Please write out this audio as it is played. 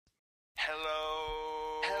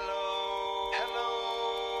Hello. Hello. Hello.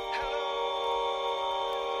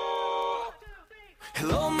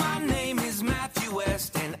 Hello, my name is Matthew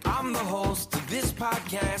West, and I'm the host of this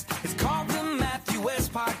podcast. It's called the Matthew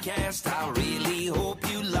West Podcast. I really hope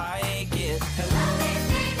you like it. Hello, his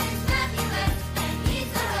name is Matthew West, and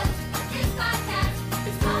he's the host of this podcast.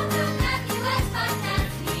 It's called the Matthew West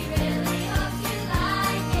Podcast. We really hope you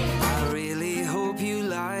like it. I really hope you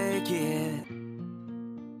like it.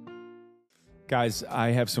 Guys,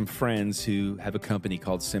 I have some friends who have a company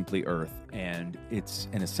called Simply Earth, and it's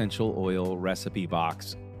an essential oil recipe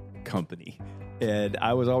box company. And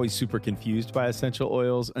I was always super confused by essential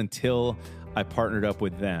oils until I partnered up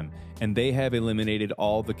with them. And they have eliminated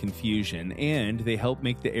all the confusion, and they help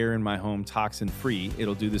make the air in my home toxin-free.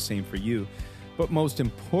 It'll do the same for you. But most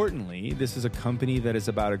importantly, this is a company that is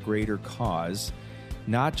about a greater cause,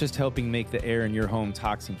 not just helping make the air in your home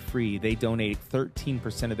toxin-free. They donate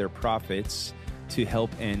 13% of their profits to help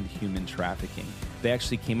end human trafficking. They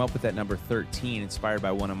actually came up with that number 13, inspired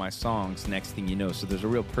by one of my songs, Next Thing You Know. So there's a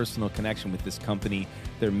real personal connection with this company.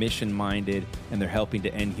 They're mission-minded, and they're helping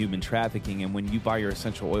to end human trafficking. And when you buy your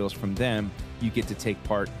essential oils from them, you get to take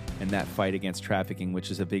part in that fight against trafficking,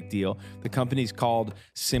 which is a big deal. The company's called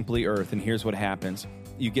Simply Earth, and here's what happens.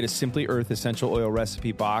 You get a Simply Earth essential oil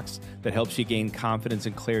recipe box that helps you gain confidence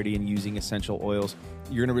and clarity in using essential oils.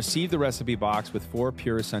 You're going to receive the recipe box with 4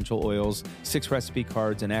 pure essential oils, 6 recipe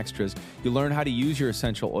cards, and extras. You learn how to use your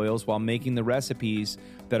essential oils while making the recipes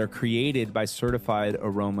that are created by certified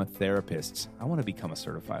aromatherapists. I want to become a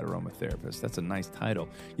certified aromatherapist. That's a nice title.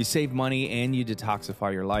 You save money and you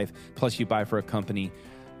detoxify your life. Plus, you buy from a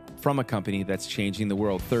company that's changing the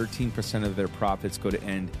world. 13% of their profits go to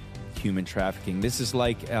end human trafficking. This is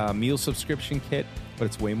like a meal subscription kit, but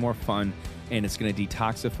it's way more fun, and it's going to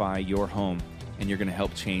detoxify your home, and you're going to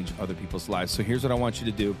help change other people's lives. So here's what I want you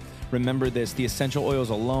to do. Remember this, the essential oils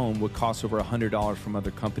alone would cost over $100 from other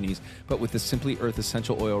companies, but with the Simply Earth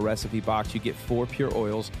Essential Oil Recipe Box, you get 4 pure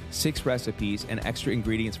oils, 6 recipes, and extra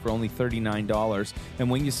ingredients for only $39. And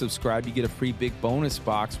when you subscribe, you get a free big bonus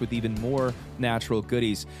box with even more natural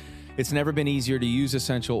goodies. It's never been easier to use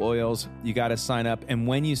essential oils. You got to sign up. And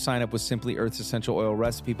when you sign up with Simply Earth's Essential Oil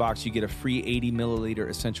Recipe Box, you get a free 80 milliliter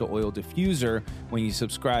essential oil diffuser when you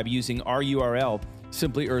subscribe using our URL,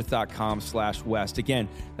 simplyearth.com/West. Again,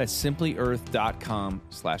 that's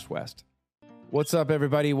simplyearth.com/West. What's up,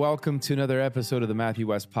 everybody? Welcome to another episode of the Matthew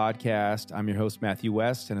West Podcast. I'm your host, Matthew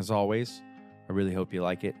West. And as always, I really hope you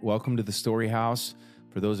like it. Welcome to the Story House.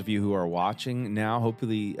 For those of you who are watching now,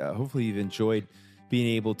 hopefully you've enjoyed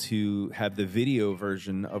being able to have the video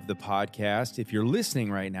version of the podcast. If you're listening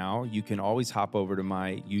right now, you can always hop over to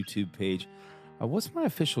my YouTube page. What's my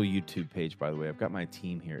official YouTube page, by the way? I've got my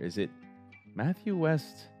team here. Is it Matthew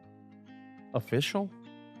West Official?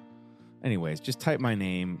 Anyways, just type my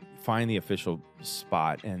name, find the official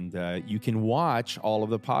spot, and you can watch all of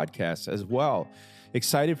the podcasts as well.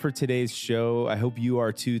 Excited for today's show. I hope you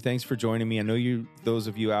are too. Thanks for joining me. I know those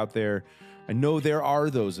of you out there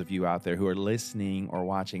who are listening or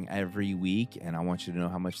watching every week, and I want you to know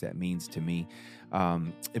how much that means to me.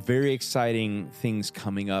 Very exciting things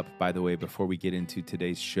coming up, by the way, before we get into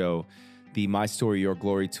today's show. The My Story, Your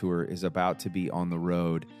Glory tour is about to be on the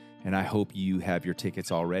road, and I hope you have your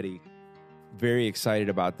tickets already. Very excited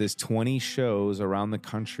about this. 20 shows around the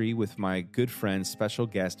country with my good friend, special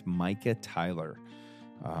guest, Micah Tyler.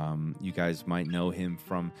 You guys might know him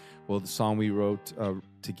from, the song we wrote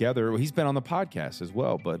together. Well, he's been on the podcast as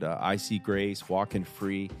well, but I See Grace, Walking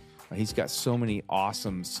Free. He's got so many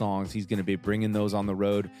awesome songs. He's going to be bringing those on the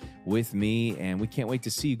road with me, and we can't wait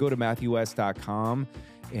to see you. Go to MatthewWest.com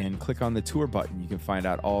and click on the tour button. You can find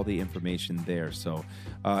out all the information there. So,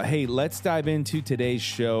 hey, let's dive into today's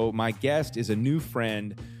show. My guest is a new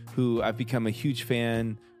friend who I've become a huge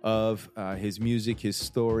fan of, his music, his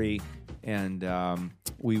story, and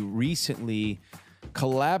we recently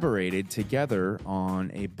collaborated together on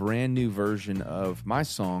a brand new version of my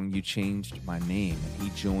song, You Changed My Name. And he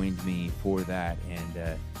joined me for that, and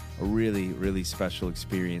a really, really special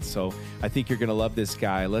experience. So I think you're going to love this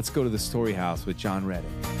guy. Let's go to the Story House with John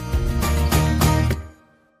Reddick.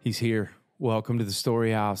 He's here. Welcome to the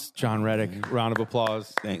Story House, John Reddick. Round of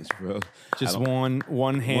applause. Thanks, bro. Just one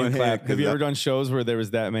hand clap. Have you ever done shows where there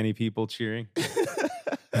was that many people cheering?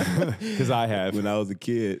 Because I have. When I was a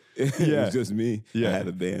kid, it was just me. Yeah. I had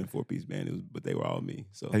a band, 4-piece band, but they were all me.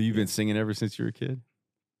 So have you been singing ever since you were a kid?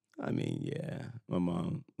 I mean, yeah. My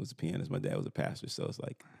mom was a pianist. My dad was a pastor, so it's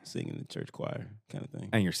like singing in the church choir kind of thing.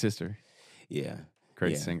 And your sister? Yeah.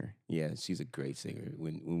 Great singer. Yeah, she's a great singer.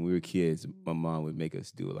 When we were kids, my mom would make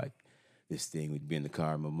us do like this thing. We'd be in the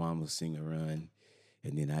car. My mom would sing a run,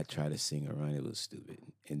 And then I try to sing her run. It was stupid.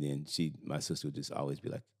 And then my sister would just always be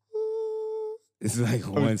like, it's like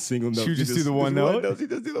one single note. She would just do the one note? She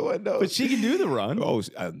just do the one note. But she can do the run. Oh,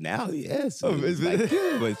 now yes. Oh, is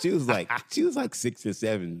it? But she was like 6 or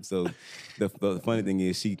 7. So the funny thing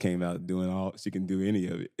is, she came out doing all. She can do any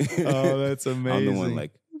of it. Oh, that's amazing. I'm the one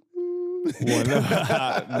like.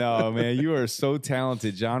 No, man, you are so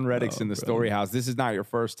talented. John Reddick's in the bro. Story House. This is not your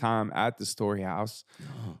first time at the Story House.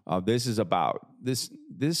 This is about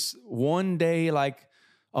this one day, like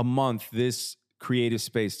a month, this creative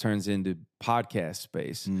space turns into podcast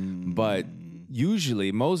space. But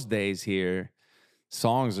usually, most days here,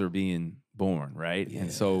 songs are being born, right?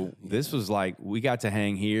 And so this was like, we got to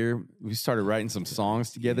hang here. We started writing some songs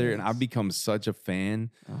together, and I've become such a fan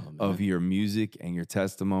of your music and your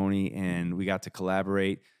testimony, and we got to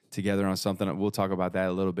collaborate together on something. We'll talk about that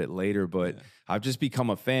a little bit later, but I've just become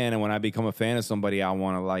a fan, and when I become a fan of somebody, I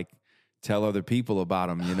want to like tell other people about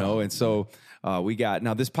them, you know? And so we got,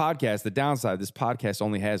 now this podcast, the downside, this podcast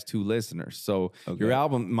only has 2 listeners. So your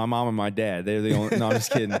album, my mom and my dad, they're the only, no, I'm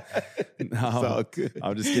just kidding. No,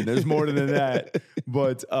 I'm just kidding. There's more than that.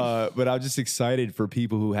 But I'm just excited for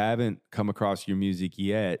people who haven't come across your music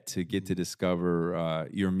yet to get to discover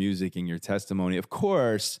your music and your testimony. Of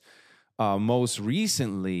course, most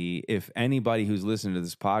recently, if anybody who's listening to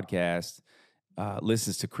this podcast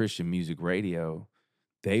listens to Christian music radio,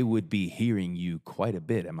 they would be hearing you quite a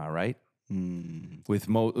bit. Am I right? With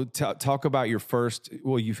talk about your first.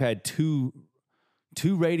 Well, you've had two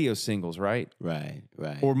radio singles, right? Right.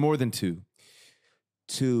 Or more than 2.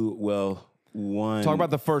 2. Well, one. Talk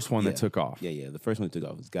about the first one that took off. Yeah. The first one that took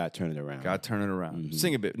off was God Turn It Around. God Turn It Around.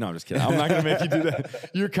 Sing a bit. No, I'm just kidding. I'm not going to make you do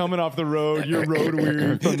that. You're coming off the road. You're road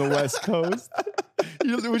weary from the West Coast.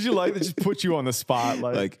 Would you like to just put you on the spot?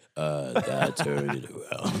 God Turn It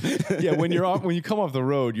Around. Yeah, when you come off the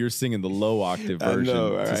road, you're singing the low octave version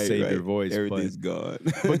to save your voice. Everything's gone.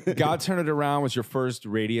 But God Turn It Around was your first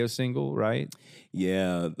radio single, right?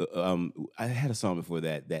 Yeah. I had a song before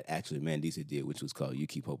that actually Mandisa did, which was called You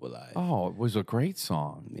Keep Hope Alive. Oh, it was a great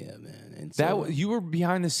song. Yeah, man. And So, you were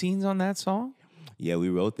behind the scenes on that song? Yeah, we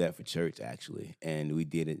wrote that for church, actually. And we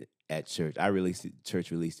did it at church. I released it,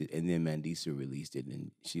 church released it, and then Mandisa released it.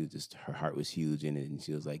 And she was just, her heart was huge in it. And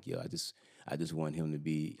she was like, yo, I just want him to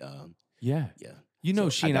be, Yeah. yeah. You know,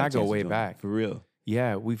 she and I go way back. For real.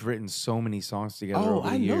 Yeah, we've written so many songs together over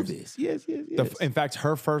the I years. know this. Yes. In fact,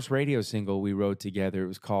 her first radio single we wrote together, it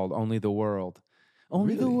was called Only the World.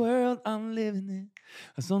 Only the world I'm living in.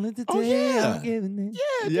 It's only the day I'm giving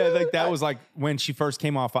it. Yeah, like that was like when she first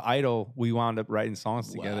came off of Idol, we wound up writing songs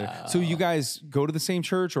together. Wow. So you guys go to the same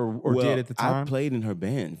church or did at the time? I played in her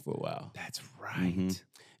band for a while. That's right.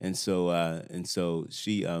 And so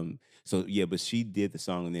she but she did the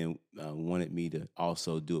song and then wanted me to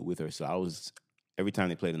also do it with her. So I was, every time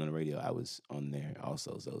they played it on the radio, I was on there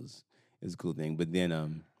also. So it was a cool thing. But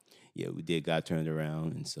then we did God Turned It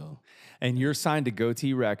Around, and so. And you're signed to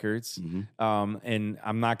Goatee Records, and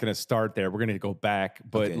I'm not going to start there. We're going to go back,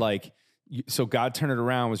 but so God Turned It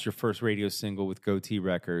Around was your first radio single with Goatee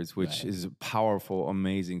Records, which is a powerful,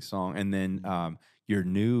 amazing song. And then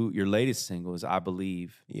your latest single is I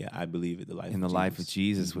Believe. Yeah, I Believe in the life of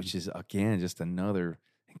Jesus, which is again just another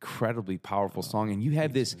incredibly powerful song. And you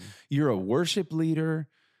have this. You're a worship leader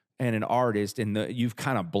and an artist, and you've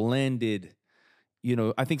kind of blended. You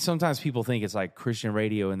know, I think sometimes people think it's like Christian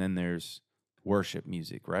radio and then there's worship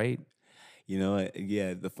music, right? You know,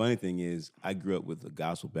 yeah, the funny thing is I grew up with a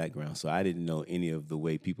gospel background, so I didn't know any of the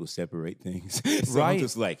way people separate things. So I'm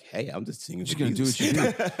just like, hey, I'm just singing. Just going to do what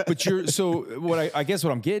you do. But I guess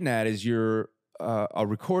what I'm getting at is you're a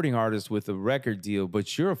recording artist with a record deal,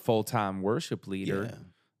 but you're a full-time worship leader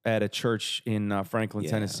at a church in Franklin,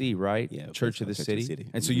 Tennessee, right? Yeah. Church of the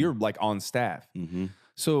City. And so you're like on staff. Mm-hmm.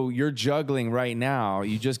 So you're juggling right now.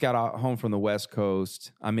 You just got home from the West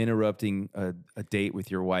Coast. I'm interrupting a date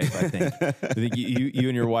with your wife, I think. I think you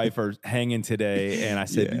and your wife are hanging today, and I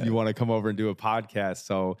said, you want to come over and do a podcast.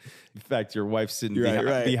 So, in fact, your wife's sitting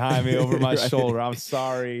behind me over my shoulder. I'm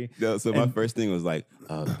sorry. No, so my first thing was like,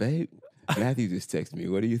 babe, Matthew just texted me.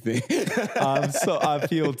 What do you think? I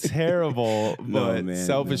feel terrible, but man,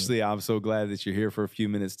 selfishly, I'm so glad that you're here for a few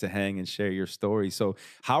minutes to hang and share your story. So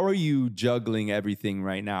how are you juggling everything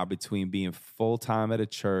right now between being full-time at a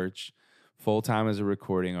church, full-time as a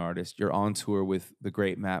recording artist? You're on tour with the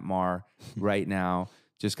great Matt Maher right now.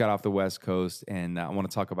 Just got off the West Coast, and I want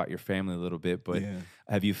to talk about your family a little bit, but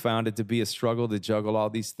have you found it to be a struggle to juggle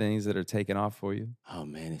all these things that are taking off for you? Oh,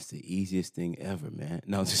 man, it's the easiest thing ever, man.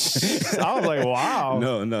 No, just I was like, wow.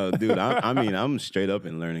 No, dude, I'm straight up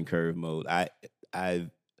in learning curve mode.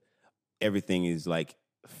 Everything is like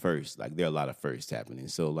first. Like there are a lot of firsts happening.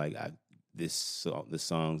 So like the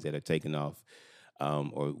songs that are taking off,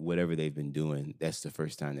 or whatever they've been doing, that's the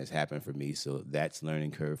first time that's happened for me. So that's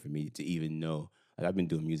learning curve for me to even know. Like I've been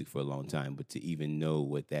doing music for a long time, but to even know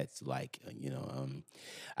what that's like,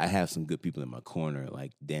 I have some good people in my corner.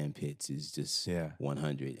 Like Dan Pitts is just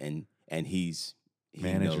 100, and he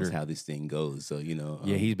Manager. knows how this thing goes. So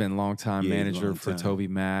he's been longtime manager long for time. Toby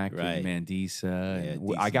Mac Right. and Mandisa. Yeah,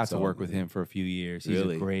 And I got to decent work song, with man. him for a few years. He's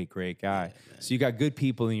Really? a great, great guy. Yeah, man. So you got good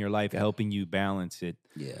people in your life helping you balance it.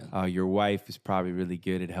 Yeah. Your wife is probably really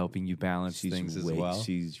good at helping you balance things as well.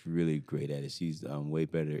 She's really great at it. She's way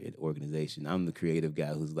better at organization. I'm the creative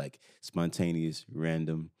guy who's like spontaneous,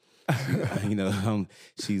 random.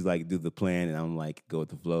 She's like do the plan, and I'm like go with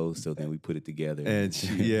the flow. So then we put it together. And she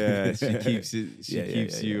keeps it. She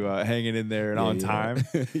keeps you hanging in there and on time.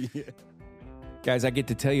 Yeah. Guys, I get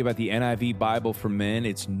to tell you about the NIV Bible for Men.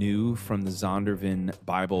 It's new from the Zondervan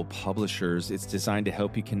Bible Publishers. It's designed to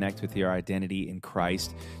help you connect with your identity in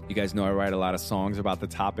Christ. You guys know I write a lot of songs about the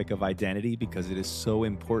topic of identity because it is so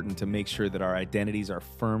important to make sure that our identities are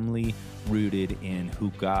firmly rooted in who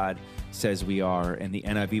God says we are. And the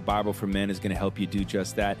NIV Bible for Men is going to help you do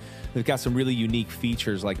just that. They've got some really unique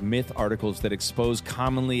features like myth articles that expose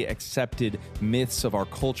commonly accepted myths of our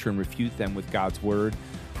culture and refute them with God's word.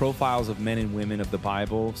 Profiles of men and women of the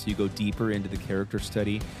Bible, so you go deeper into the character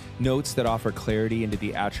study. Notes that offer clarity into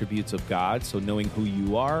the attributes of God, so knowing who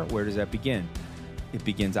you are, where does that begin? It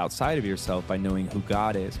begins outside of yourself by knowing who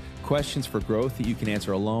God is. Questions for growth that you can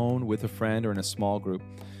answer alone, with a friend, or in a small group.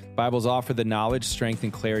 Bibles offer the knowledge, strength,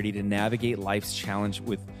 and clarity to navigate life's challenge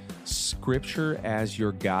with Scripture as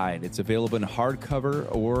your guide. It's available in hardcover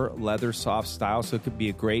or leather soft style, so it could be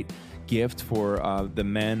a great gift for the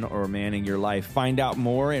men or man in your life. Find out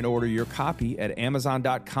more and order your copy at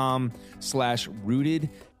amazon.com/rooted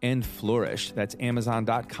and flourish. That's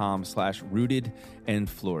amazon.com/rooted and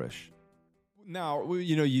flourish. Now,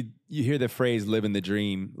 you hear the phrase living the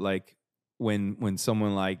dream, like when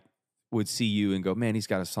someone like would see you and go, man, he's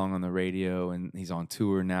got a song on the radio and he's on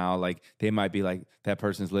tour now. Like they might be like, that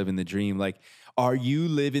person's living the dream. Like, are you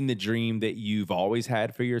living the dream that you've always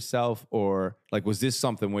had for yourself? Or like, was this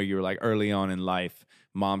something where you were like early on in life,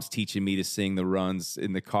 mom's teaching me to sing the runs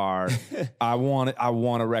in the car. I want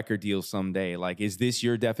a record deal someday. Like, is this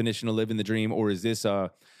your definition of living the dream? Or is this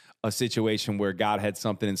a situation where God had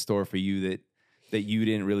something in store for you that you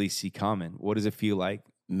didn't really see coming? What does it feel like?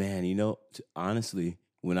 Man, honestly,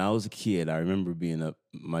 when I was a kid, I remember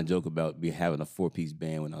my joke about having a 4-piece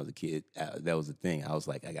band when I was a kid. That was the thing. I was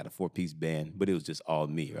like, I got a 4-piece band, but it was just all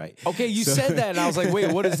me, right? Okay, you said that, and I was like,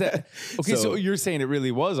 wait, what is that? Okay, so you're saying it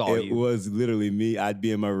really was all you. It was literally me. I'd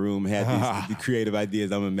be in my room, had these the creative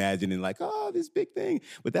ideas I'm imagining, like, oh, this big thing.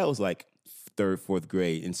 But that was like 3rd, 4th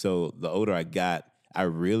grade. And so the older I got,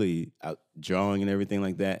 drawing and everything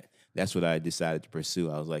like that, that's what I decided to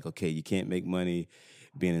pursue. I was like, okay, you can't make money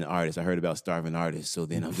being an artist. I heard about starving artists, so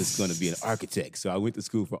then I'm just going to be an architect. So I went to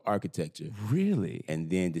school for architecture. Really? And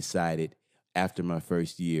then decided after my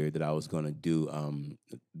first year that I was going to do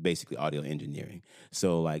basically audio engineering.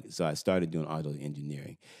 So I started doing audio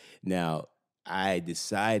engineering. Now, I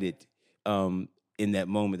decided in that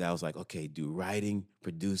moment that I was like, okay, do writing,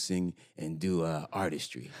 producing, and do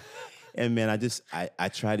artistry. And man, I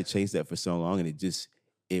tried to chase that for so long, and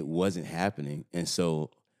it wasn't happening. And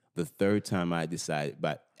so the 3rd time I decided,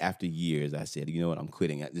 but after years, I said, you know what, I'm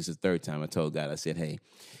quitting. This is the 3rd time I told God, I said, hey,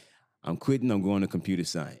 I'm quitting. I'm going to computer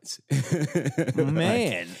science.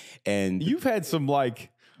 Man. And you've had some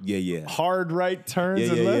hard right turns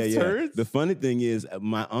and left turns. The funny thing is,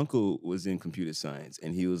 my uncle was in computer science,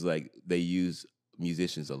 and he was like, they use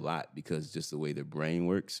musicians a lot because just the way their brain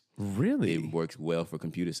works. Really? It works well for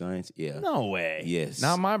computer science. Yeah. No way. Yes.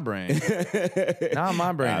 Not my brain. Not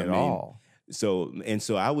my brain at all. So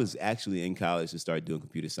I was actually in college to start doing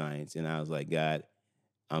computer science, and I was like, God,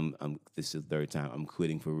 this is the 3rd time I'm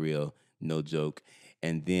quitting for real, no joke.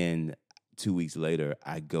 And then 2 weeks later,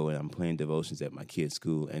 I go and I'm playing devotions at my kid's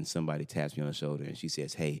school, and somebody taps me on the shoulder, and she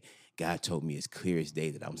says, hey, God told me as clear as day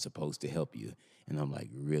that I'm supposed to help you. And I'm like,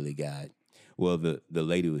 really, God? Well, the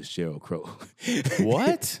lady was Sheryl Crow.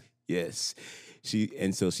 What? Yes. She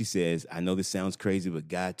says, I know this sounds crazy, but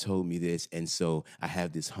God told me this. And so I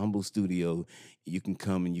have this humble studio. You can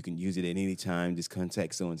come and you can use it at any time. Just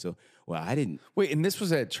contact so-and-so. Well, I didn't. Wait, and this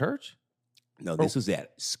was at church? No, this was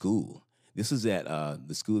at school. This was at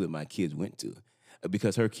the school that my kids went to,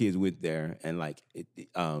 because her kids went there and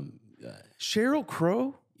Sheryl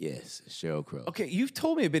Crow? Yes, Sheryl Crow. Okay, you've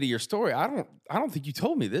told me a bit of your story. I don't think you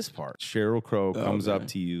told me this part. Sheryl Crow comes up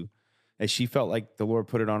to you As she felt like the Lord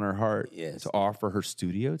put it on her heart Yes. to offer her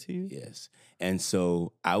studio to you? Yes. And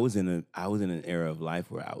so I was in an era of life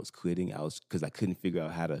where I was quitting. Because I couldn't figure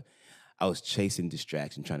out I was chasing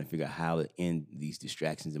distraction, trying to figure out how to end these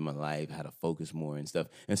distractions in my life, how to focus more and stuff.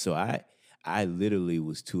 And so I literally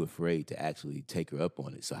was too afraid to actually take her up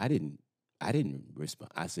on it. So I didn't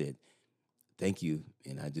respond. I said, thank you.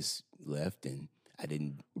 And I just left, and I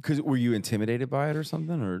didn't. Because were you intimidated by it or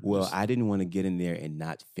something? Or Well, I didn't want to get in there and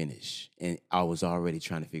not finish. And I was already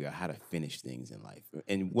trying to figure out how to finish things in life.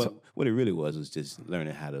 And what it really was just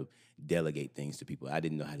learning how to delegate things to people. I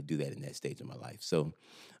didn't know how to do that in that stage of my life. So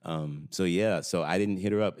I didn't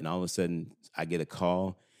hit her up. And all of a sudden, I get a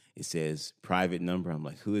call. It says, private number. I'm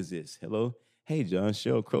like, who is this? Hello? Hey, John,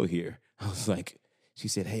 Cheryl Crow here. I was like, she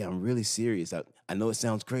said, hey, I'm really serious. I know it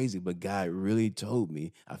sounds crazy, but God really told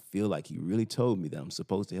me, I feel like he really told me that I'm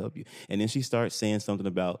supposed to help you. And then she starts saying something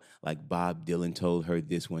about, like, Bob Dylan told her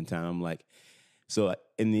this one time. I'm like, so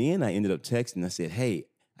in the end, I ended up texting. I said, hey,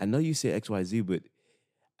 I know you said XYZ, but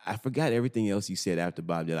I forgot everything else you said after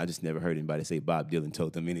Bob Dylan. I just never heard anybody say Bob Dylan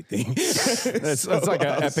told them anything. that's like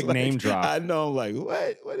an epic name drop. I know. I'm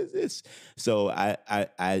like, what is this? So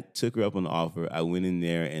I took her up on the offer. I went in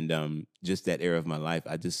there, and just that era of my life,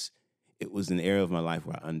 it was an era of my life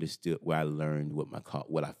where I understood, where I learned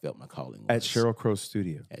what I felt my calling was. At Cheryl Crow's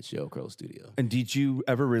studio. At Cheryl Crow's studio. And did you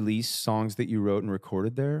ever release songs that you wrote and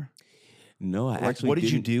recorded there? No, I actually what did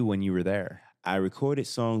you didn't. do when you were there? I recorded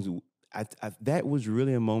songs. That was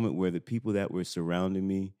really a moment where the people that were surrounding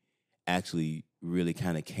me actually really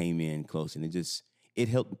kind of came in close, and it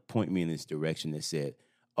helped point me in this direction that said,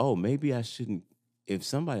 oh, maybe I shouldn't, if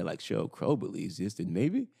somebody like Cheryl Crow believes this, then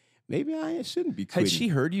maybe I shouldn't be quitting. Had she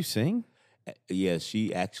heard you sing? Yeah,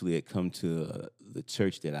 she actually had come to the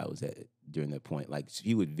church that I was at during that point. Like,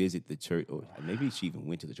 she would visit the church, or maybe she even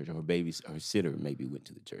went to the church, or her sitter maybe went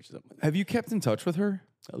to the church or something like that. Have you kept in touch with her?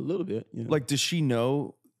 A little bit, yeah. Like, does she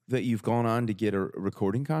know that you've gone on to get a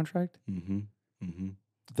recording contract? Mm-hmm. Mm-hmm.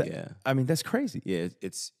 Yeah. I mean, that's crazy. Yeah,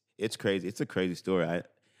 it's crazy. It's a crazy story.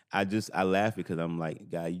 I laugh because I'm like,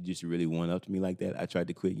 God, you just really went up to me like that. I tried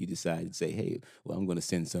to quit. You decided to say, hey, well, I'm going to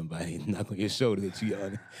send somebody and knock on your shoulder that you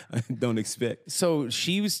don't expect. So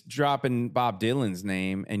she was dropping Bob Dylan's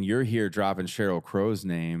name, and you're here dropping Cheryl Crow's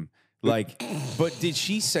name. Like, but did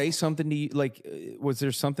she say something to you? Like, was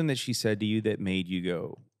there something that she said to you that made you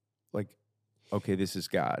go, like, okay, this is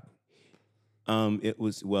God? It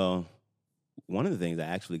was, well, one of the things, I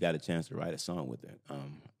actually got a chance to write a song with her.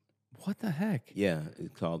 What the heck? Yeah,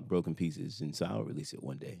 it's called Broken Pieces, and so I'll release it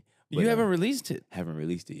one day. But, You haven't released it. Haven't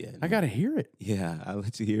released it yet. I got to hear it. Yeah, I'll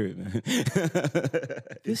let you hear it, man.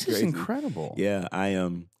 This is crazy. incredible. Yeah,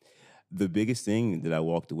 the biggest thing that I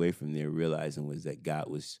walked away from there realizing was that God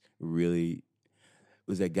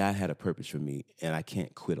had a purpose for me, and I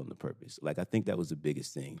can't quit on the purpose. Like, I think that was the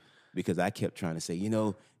biggest thing, because I kept trying to say,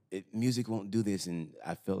 music won't do this, and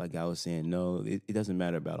I felt like I was saying, no, it doesn't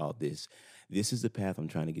matter about all this. This is the path I'm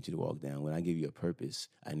trying to get you to walk down. When I give you a purpose,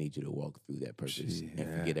 I need you to walk through that purpose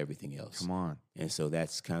and forget everything else. Come on. And so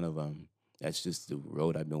that's kind of that's just the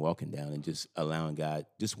road I've been walking down, and just allowing God,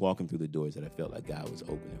 just walking through the doors that I felt like God was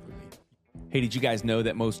opening for me. Hey, did you guys know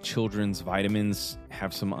that most children's vitamins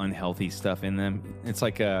have some unhealthy stuff in them? It's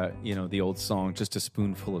like the old song, just a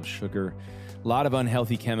spoonful of sugar. A lot of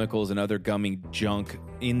unhealthy chemicals and other gummy junk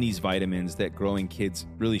in these vitamins that growing kids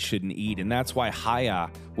really shouldn't eat. And that's why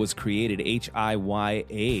Hiya was created,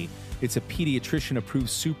 Hiya. It's a pediatrician-approved,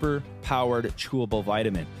 super-powered, chewable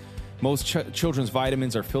vitamin. Most children's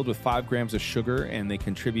vitamins are filled with 5 grams of sugar, and they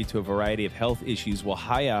contribute to a variety of health issues, while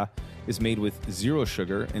Hiya is made with 0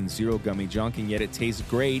 sugar and 0 gummy junk, and yet it tastes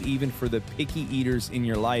great even for the picky eaters in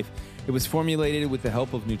your life. It was formulated with the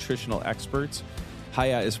help of nutritional experts.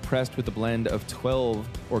 Hiya is pressed with a blend of 12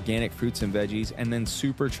 organic fruits and veggies, and then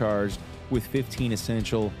supercharged with 15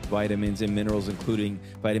 essential vitamins and minerals, including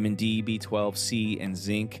vitamin D, B12, C, and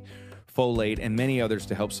zinc, folate, and many others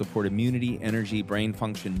to help support immunity, energy, brain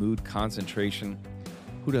function, mood, concentration.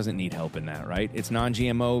 Who doesn't need help in that, right? It's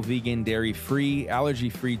non-GMO, vegan, dairy-free,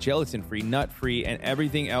 allergy-free, gelatin-free, nut-free, and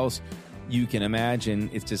everything else you can imagine.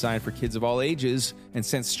 It's designed for kids of all ages and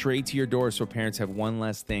sent straight to your door, so parents have one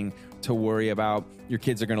less thing to worry about. Your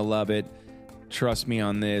kids are going to love it. Trust me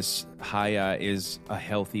on this. Hiya is a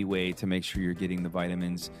healthy way to make sure you're getting the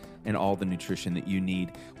vitamins and all the nutrition that you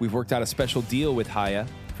need. We've worked out a special deal with Hiya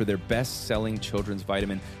for their best-selling children's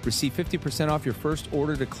vitamin. Receive 50% off your first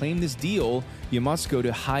order. To claim this deal, you must go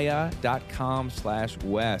to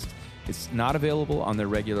hiya.com/west. It's not available on their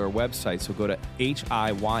regular website, so go to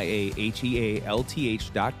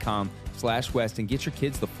hiyahealth.com/west and get your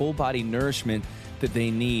kids the full-body nourishment that they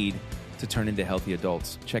need to turn into healthy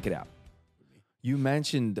adults. Check it out. You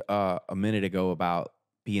mentioned a minute ago about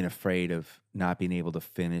being afraid of not being able to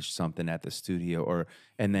finish something at the studio,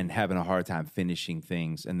 and then having a hard time finishing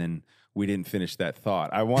things, and then we didn't finish that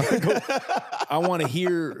thought. I want to go. I want to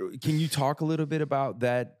hear. Can you talk a little bit about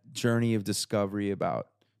that journey of discovery, about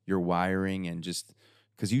your wiring, and just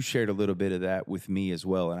because you shared a little bit of that with me as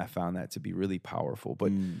well, and I found that to be really powerful.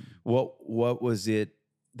 But what was it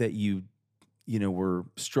that you were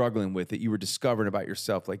struggling with, that you were discovering about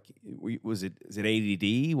yourself? Like, is it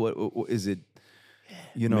ADD? What is it?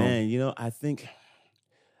 Man, I think.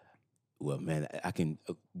 Well, man, I can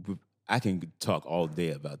talk all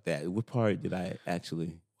day about that. What part did I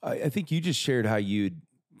actually? I think you just shared how you'd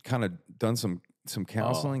kind of done some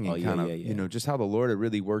counseling and kind of just how the Lord had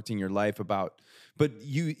really worked in your life but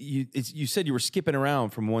you said you were skipping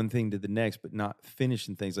around from one thing to the next, but not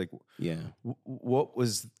finishing things. Like, what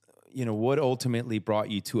was, what ultimately brought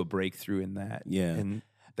you to a breakthrough in that? Yeah. And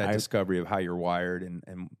that discovery of how you're wired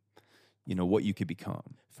and what you could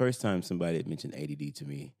become. First time somebody had mentioned ADD to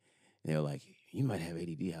me, they were like, "You might have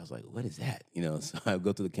ADD." I was like, "What is that?" So I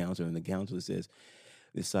go to the counselor, and the counselor says,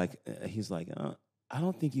 "It's like," he's like, "I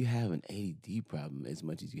don't think you have an ADD problem as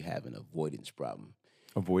much as you have an avoidance problem."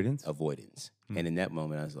 Avoidance. And in that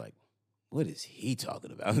moment, I was like, "What is he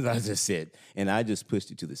talking about?" I just said, and I just pushed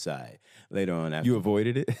it to the side. Later on, after You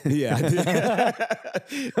avoided it? Yeah, I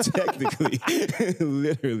did. Technically,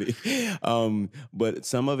 literally. But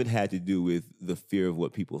some of it had to do with the fear of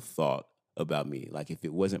what people thought about me, like if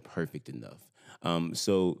it wasn't perfect enough.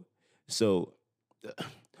 So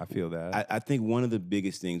I feel that. I think one of the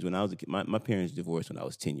biggest things when I was a kid, my parents divorced when I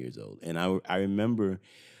was 10 years old, and I remember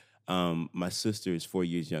my sister is 4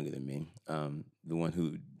 years younger than me, the one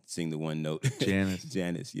who sing the one note.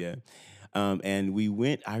 Janice, yeah.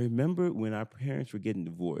 And I remember when our parents were getting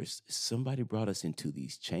divorced, somebody brought us into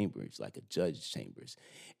these chambers, like a judge's chambers.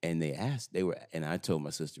 And and I told my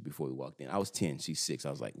sister before we walked in, I was 10, she's 6. I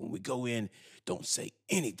was like, when we go in, don't say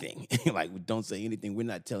anything. Like, don't say anything. We're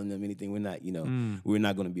not telling them anything. We're not, we're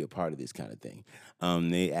not going to be a part of this kind of thing.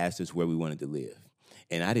 They asked us where we wanted to live.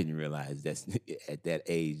 And I didn't realize that's at that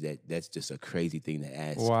age that's just a crazy thing to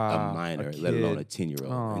ask a minor, let alone a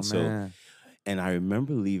 10-year-old. Oh, and so, man. and I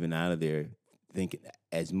remember leaving out of there thinking,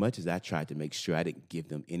 as much as I tried to make sure I didn't give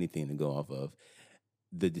them anything to go off of,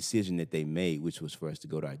 the decision that they made, which was for us to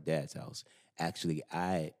go to our dad's house, actually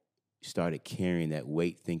I started carrying that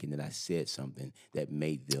weight, thinking that I said something that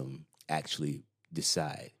made them actually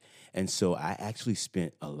decide. And so I actually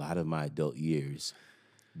spent a lot of my adult years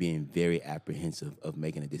being very apprehensive of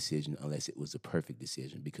making a decision unless it was a perfect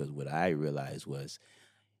decision, because what I realized was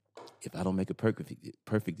if I don't make a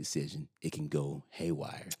perfect decision, it can go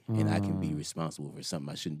haywire, and I can be responsible for something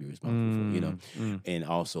I shouldn't be responsible for, and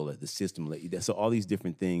also let the system let you down. So all these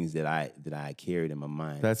different things that I carried in my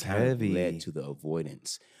mind, That's kind of heavy. led to the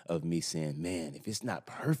avoidance of me saying, man, if it's not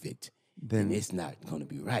perfect, then it's not going to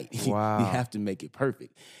be right. Wow. You have to make it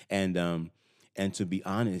perfect. And to be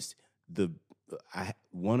honest,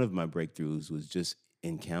 one of my breakthroughs was just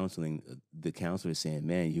in counseling. The counselor saying,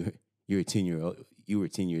 "Man, you're 10-year-old. You were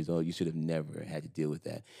 10 years old. You should have never had to deal with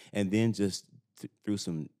that." And then just through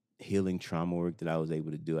some healing trauma work that I was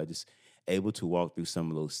able to do, I just able to walk through some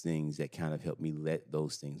of those things that kind of helped me let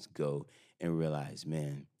those things go and realize,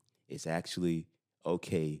 man, it's actually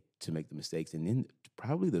okay to make the mistakes. And then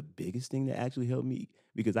probably the biggest thing that actually helped me,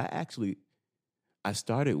 because I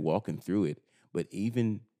started walking through it, but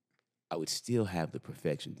even I would still have the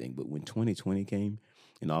perfection thing. But when 2020 came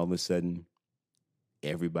and all of a sudden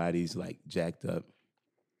everybody's like jacked up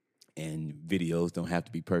and videos don't have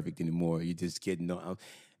to be perfect anymore, you're just kidding.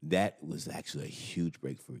 That was actually a huge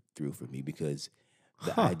breakthrough for me, because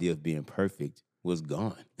the idea of being perfect was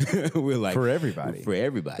gone. We're like, For everybody.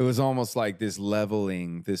 It was almost like this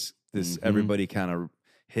leveling, this everybody kind of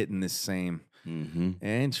hitting this same.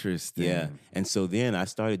 Interesting. Yeah. And so then I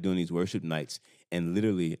started doing these worship nights, and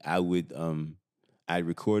literally I'd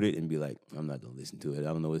record it and be like, I'm not going to listen to it. I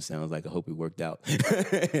don't know what it sounds like. I hope it worked out.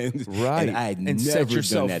 Right. And I had and never set done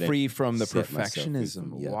yourself that. free from the Set myself free perfectionism.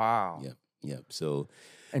 from- yep, Wow. Yep. So,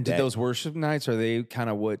 And did those worship nights, are they kind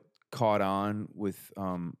of what caught on with,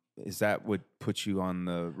 is that what put you on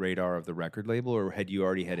the radar of the record label, or had you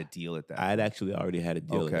already had a deal at that I'd actually already had a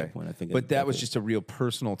deal at that point. I think, but that was just a real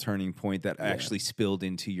personal turning point that actually spilled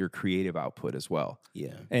into your creative output as well.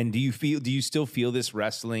 Yeah. And do you still feel this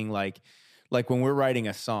wrestling, like when we're writing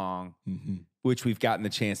a song, which we've gotten the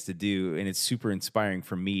chance to do, and it's super inspiring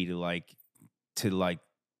for me to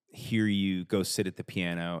hear you go sit at the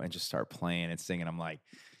piano and just start playing and singing. I'm like,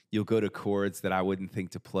 you'll go to chords that I wouldn't think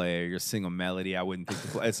to play, or you'll sing a melody I wouldn't think to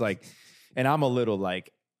play. It's like, and I'm a little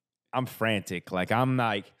like, I'm frantic. Like, I'm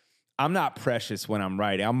I'm not precious when I'm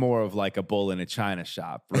writing. I'm more of like a bull in a china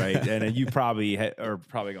shop, right? And you probably are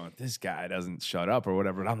probably going, this guy doesn't shut up or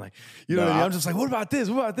whatever. And I'm like, you know, No, what I mean? I'm just like, what about this?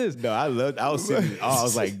 What about this? No, I was sitting. I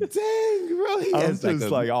was like, dang, bro. He I'm has just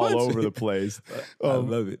like all bunch over of- the place. I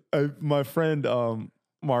love it. My friend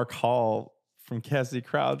Mark Hall from Cassidy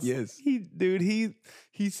Crowds. Yes. He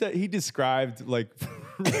said he described like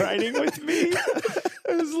writing with me.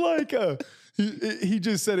 It was like he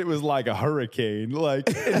just said it was like a hurricane. Like,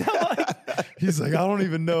 and I'm like, he's like, I don't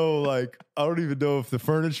even know if the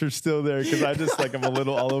furniture's still there because I just like I'm a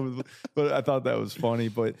little all over. But I thought that was funny.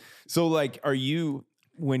 But so like,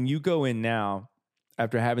 when you go in now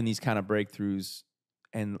after having these kind of breakthroughs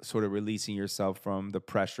and sort of releasing yourself from the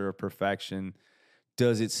pressure of perfection,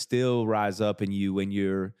 does it still rise up in you when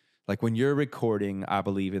you're recording I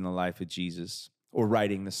Believe in the Life of Jesus or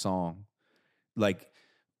writing the song? Like,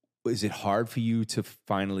 is it hard for you to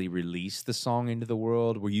finally release the song into the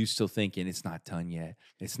world? Were you still thinking it's not done yet?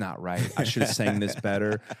 It's not right. I should have sang this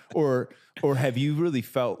better. Or have you really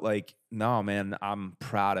felt like, no, man, I'm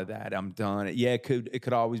proud of that. I'm done. Yeah, it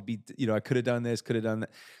could always be, you know, I could have done this, could have done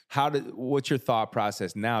that. What's your thought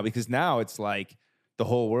process now? Because now it's like the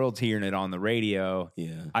whole world's hearing it on the radio.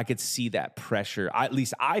 Yeah. I could see that pressure. At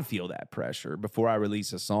least I feel that pressure before I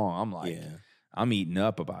release a song. I'm like, Yeah. I'm eating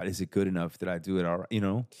up about, is it good enough? Did I do it all right? You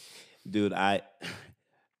know? Dude,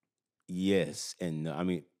 yes. And no. I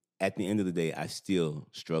mean, at the end of the day, I still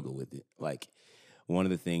struggle with it. Like one of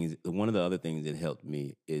the other things that helped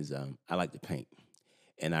me is I like to paint.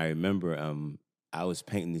 And I remember I was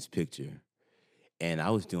painting this picture and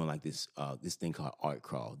I was doing like this thing called art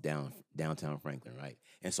crawl downtown Franklin, right?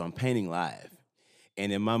 And so I'm painting live.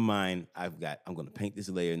 And in my mind, I'm going to paint this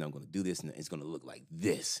layer and I'm going to do this and it's going to look like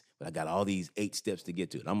this. But I got all these 8 steps to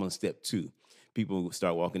get to it. I'm on step 2. People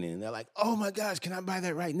start walking in and they're like, oh my gosh, can I buy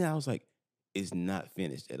that right now? I was like, it's not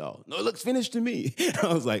finished at all. No, it looks finished to me.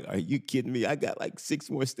 I was like, are you kidding me? I got like 6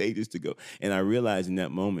 more stages to go. And I realized in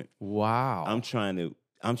that moment, Wow. I'm trying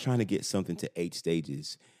to get something to 8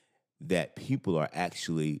 stages that people are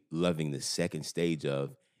actually loving the second stage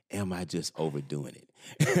of. Am I just overdoing it?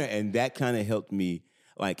 And that kind of helped me.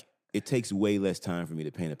 Like, it takes way less time for me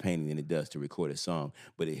to paint a painting than it does to record a song,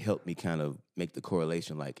 but it helped me kind of make the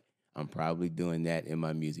correlation. Like, I'm probably doing that in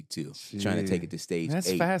my music too, trying to take it to stage 8.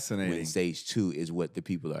 That's fascinating. When stage 2 is what the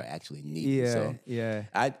people are actually needing. Yeah, So yeah.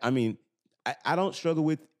 I mean, I don't struggle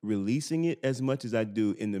with releasing it as much as I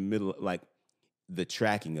do in the middle, like the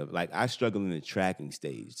tracking of, like I struggle in the tracking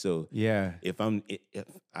stage. So Yeah. if I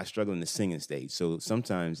struggle in the singing stage. So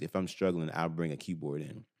sometimes if I'm struggling, I'll bring a keyboard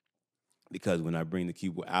in, because when I bring the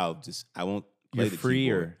keyboard, I won't play You're the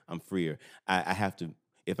freer. keyboard. I'm freer. I have to,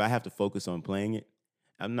 if I have to focus on playing it,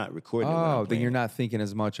 I'm not recording it. when I'm Oh, then playing you're it. not thinking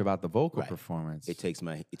as much about the vocal Right. performance. It takes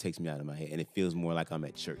me out of my head, and it feels more like I'm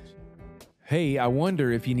at church. Hey, I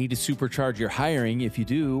wonder if you need to supercharge your hiring. If you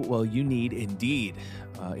do, well, you need Indeed.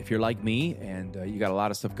 If you're like me and you got a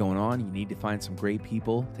lot of stuff going on, you need to find some great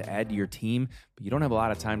people to add to your team, but you don't have a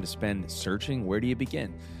lot of time to spend searching. Where do you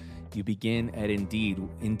begin? You begin at Indeed.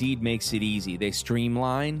 Indeed makes it easy. They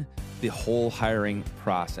streamline the whole hiring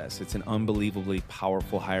process. It's an unbelievably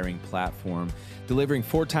powerful hiring platform, delivering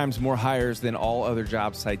 4 times more hires than all other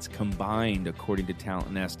job sites combined, according to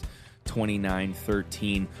Talent Nest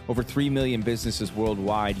 2913. Over 3 million businesses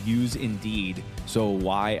worldwide use Indeed, so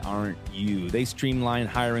why aren't you? They streamline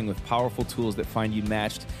hiring with powerful tools that find you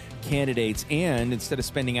matched candidates, and instead of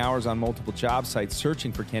spending hours on multiple job sites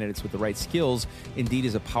searching for candidates with the right skills, Indeed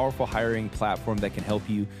is a powerful hiring platform that can help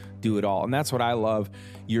you do it all. And that's what I love.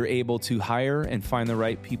 You're able to hire and find the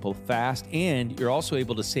right people fast, and you're also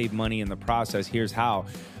able to save money in the process. Here's how.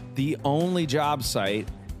 The only job site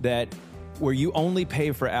where you only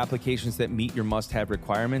pay for applications that meet your must-have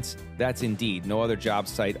requirements, that's Indeed. No other job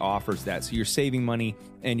site offers that. So you're saving money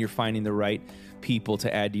and you're finding the right people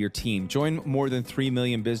to add to your team. Join more than 3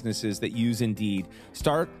 million businesses that use Indeed.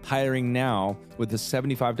 Start hiring now with a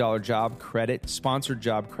 $75 job credit, sponsored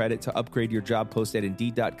job credit to upgrade your job post at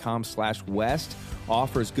Indeed.com/West.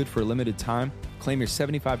 Offer is good for a limited time. Claim your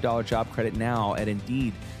 $75 job credit now at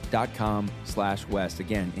Indeed.com/West.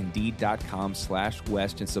 Again,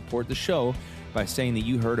 Indeed.com/West, and support the show by saying that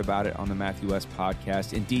you heard about it on the Matthew West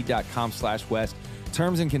podcast. Indeed.com/West.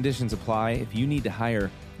 Terms and conditions apply. If you need to hire,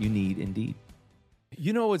 you need Indeed.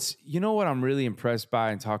 You know what I'm really impressed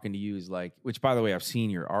by in talking to you is like, which by the way, I've seen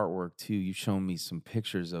your artwork too. You've shown me some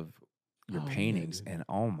pictures of your paintings, and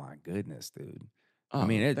oh my goodness, dude. I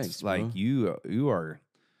mean, it's thanks, like bro. you are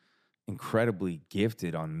incredibly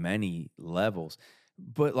gifted on many levels.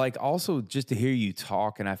 But like also just to hear you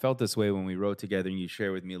talk, and I felt this way when we wrote together and you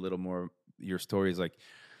share with me a little more your stories, like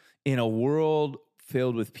in a world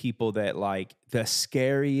filled with people that like the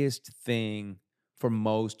scariest thing for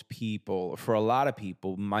most people, for a lot of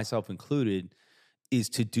people, myself included, is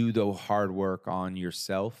to do the hard work on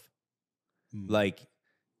yourself. Like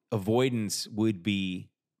avoidance would be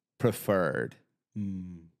preferred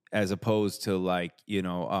as opposed to like, you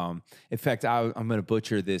know, in fact, I'm going to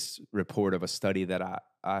butcher this report of a study that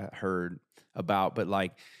I heard about, but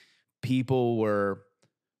like people were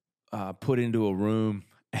put into a room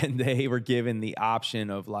and they were given the option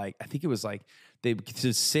of like, I think it was like they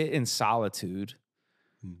to sit in solitude,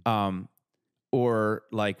 or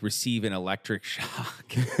like receive an electric shock.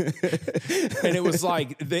 And it was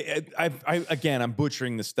like, again, I'm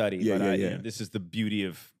butchering the study, Yeah, but yeah. you know, this is the beauty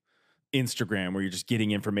of Instagram where you're just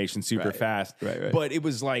getting information super fast. Right. But it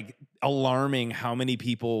was like alarming how many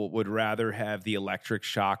people would rather have the electric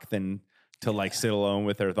shock than to like sit alone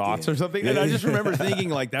with their thoughts or something. And I just remember thinking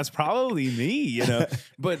like, that's probably me, you know,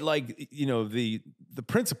 but like, you know, the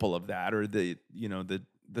principle of that, or the, you know, the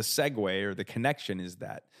segue or the connection is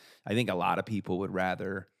that I think a lot of people would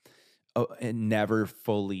rather and never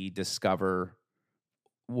fully discover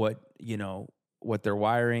what, you know, what their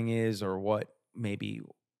wiring is or what maybe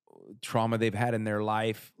trauma they've had in their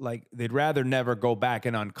life. Like they'd rather never go back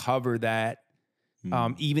and uncover that,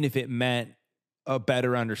 even if it meant a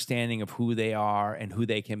better understanding of who they are and who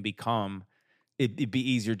they can become. It'd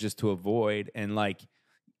be easier just to avoid. And like,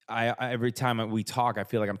 I every time we talk, I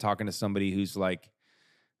feel like I'm talking to somebody who's like,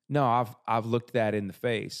 no, I've looked that in the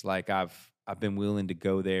face. Like I've been willing to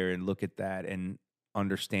go there and look at that and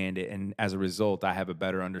understand it. And as a result, I have a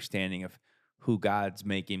better understanding of who God's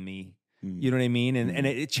making me. You know what I mean? And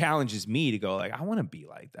it challenges me to go like, I want to be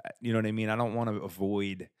like that. You know what I mean? I don't want to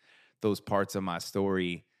avoid those parts of my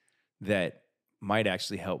story that might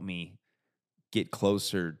actually help me get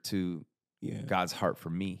closer to God's heart for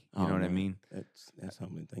me. You know what I mean? That's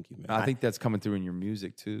humbling. Thank you, man. I think that's coming through in your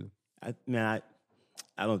music too.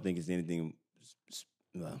 I don't think it's anything.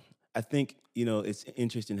 I think, you know, it's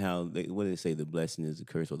interesting how what do they say? The blessing is the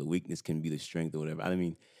curse, or the weakness can be the strength, or whatever. I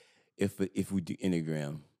mean, if we do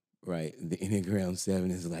Enneagram, right? The Enneagram 7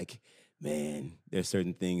 is like, man, there's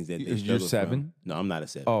certain things that they You're struggle 7? from. No, I'm not a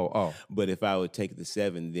 7. Oh. But if I would take the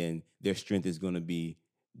 7, then their strength is going to be,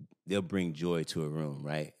 they'll bring joy to a room,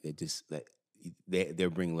 right? They just like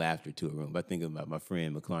they'll bring laughter to a room. But I think about my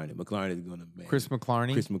friend McLaren. McLaren is going to Chris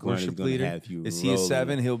McLarney is worship going to leader. have you. Is he a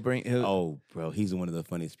 7? Rolling. Oh, bro, he's one of the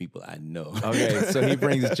funniest people I know. Okay, so he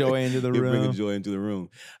brings joy into the He'll room. bring joy into the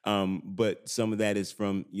room. But some of that is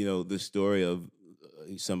from, you know, the story of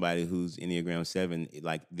somebody who's Enneagram 7.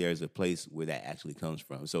 Like there's a place where that actually comes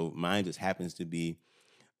from. So mine just happens to be,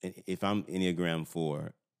 if I'm Enneagram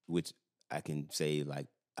 4, which I can say like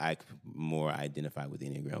I more identify with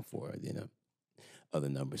Enneagram 4 than other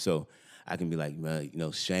numbers. So I can be like, well, you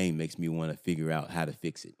know, shame makes me want to figure out how to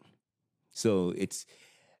fix it. So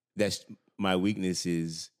that's my weakness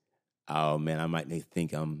is, oh man, I might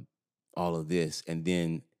think I'm all of this. And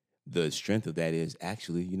then the strength of that is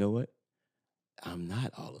actually, you know what? I'm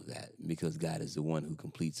not all of that, because God is the one who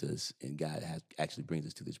completes us, and God actually brings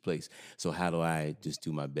us to this place. So how do I just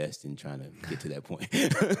do my best in trying to get to that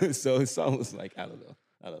point? So it's almost like, I don't know.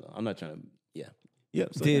 I'm not trying to, yeah.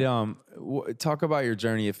 So talk about your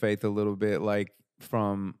journey of faith a little bit, like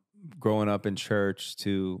from growing up in church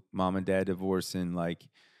to mom and dad divorcing. Like,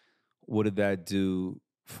 what did that do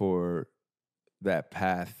for that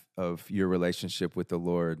path of your relationship with the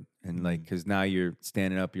Lord? And like, because now you're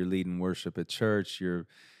standing up, you're leading worship at church, you're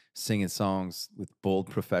singing songs with bold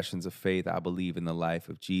professions of faith. I believe in the life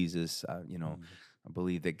of Jesus. I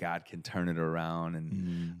believe that God can turn it around.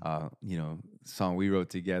 And, song we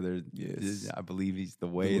wrote together, I believe he's the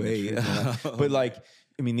way. The truth. But like,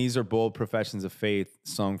 I mean, these are bold professions of faith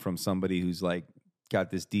sung from somebody who's like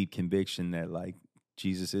got this deep conviction that like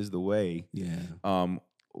Jesus is the way. Yeah.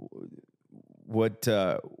 What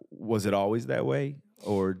was it always that way?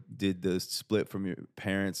 Or did the split from your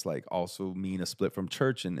parents like also mean a split from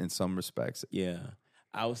church in some respects? Yeah.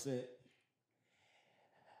 I would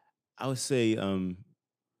say,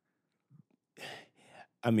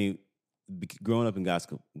 I mean, growing up in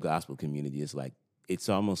gospel community, it's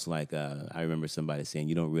almost like I remember somebody saying,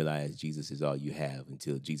 you don't realize Jesus is all you have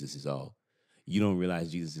until Jesus is all. You don't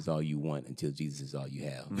realize Jesus is all you want until Jesus is all you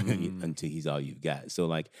have, until he's all you've got. So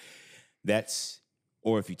like that's,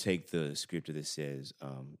 or if you take the scripture that says,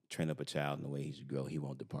 train up a child in the way he should grow, he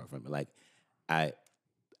won't depart from it. Like I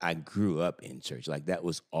grew up in church. Like that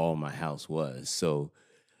was all my house was. So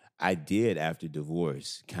I did after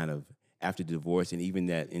divorce, and even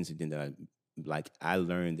that incident that I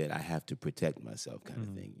learned that I have to protect myself kind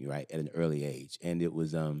of thing, right, at an early age. And it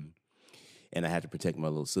was, and I had to protect my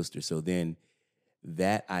little sister. So then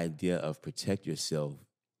that idea of protect yourself,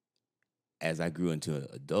 as I grew into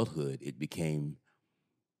adulthood, it became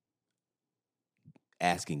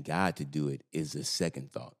asking God to do it is a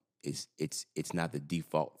second thought. It's not the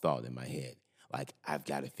default thought in my head. Like, I've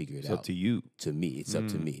got to figure it It's out. up to you. To me, it's up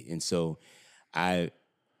to me. And so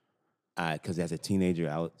because as a teenager,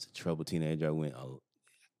 I was a troubled teenager.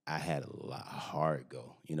 I had a hard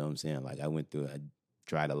go. You know what I'm saying? Like, I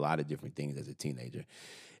tried a lot of different things as a teenager.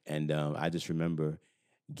 And I just remember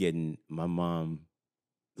getting my mom,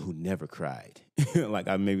 who never cried. Like,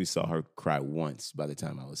 I maybe saw her cry once by the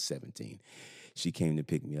time I was 17. She came to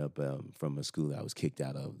pick me up from a school that I was kicked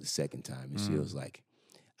out of the second time. And she was like,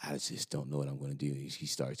 I just don't know what I'm going to do. She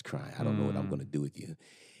starts crying. I don't know what I'm going to do with you.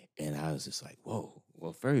 And I was just like, whoa.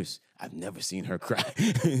 Well, first, I've never seen her cry.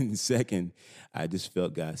 And second, I just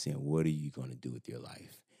felt God saying, what are you going to do with your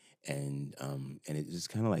life? And it was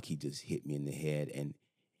kind of like he just hit me in the head. And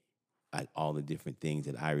like all the different things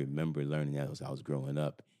that I remember learning as I was growing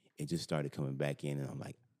up, it just started coming back in. And I'm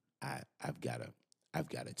like, I've got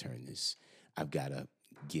to turn this. I've got to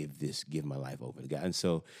give my life over to God. And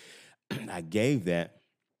so I gave that.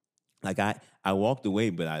 Like, I walked away,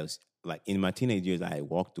 but I was like, in my teenage years, I had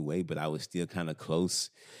walked away, but I was still kind of close.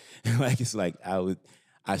 Like, it's like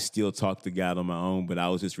I still talked to God on my own, but I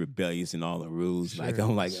was just rebellious in all the rules. Like,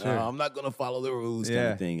 I'm like, oh, I'm not going to follow the rules kind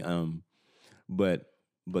of thing. But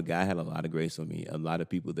God had a lot of grace on me. A lot of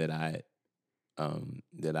people that I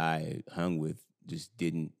hung with just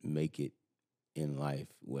didn't make it in life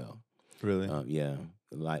well. Really? Yeah,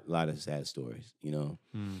 a lot of sad stories, you know.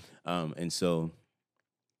 And so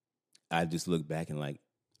I just look back and like,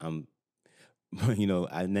 you know,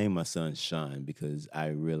 I named my son Sean because I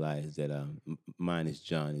realized that mine is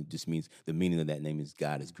John. It just means, the meaning of that name is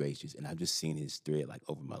God is gracious. And I've just seen his thread like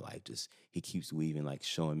over my life. Just, he keeps weaving, like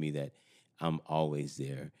showing me that I'm always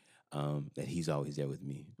there, that he's always there with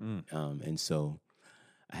me. And so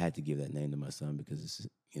I had to give that name to my son because it's,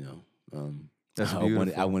 you know, That's I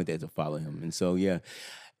beautiful. wanted that to follow him. And so, yeah,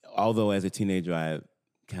 although as a teenager I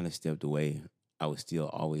kind of stepped away, I was still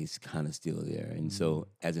always kind of still there. And so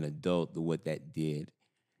as an adult, what that did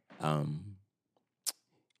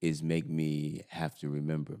is make me have to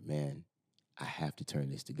remember, man, I have to turn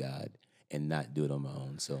this to God and not do it on my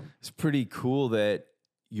own. So It's pretty cool that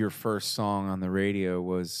your first song on the radio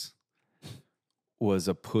was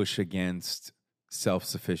a push against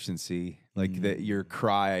self-sufficiency. Like that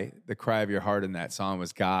the cry of your heart in that song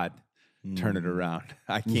was, God, turn it around.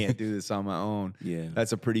 I can't do this on my own. Yeah.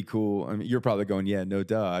 That's a pretty cool, I mean, you're probably going, yeah, no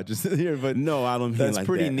duh. I just but no, I don't mean that's like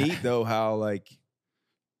pretty that. neat though, how like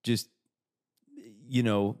just, you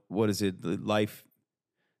know, what is it? The life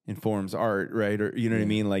informs art, right? Or you know what I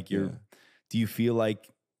mean? Like do you feel like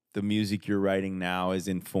the music you're writing now is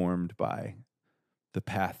informed by the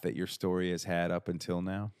path that your story has had up until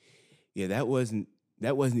now? Yeah, that wasn't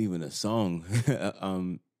even a song.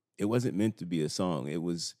 It wasn't meant to be a song. It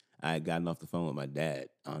was, I had gotten off the phone with my dad,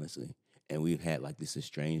 honestly, and we've had like this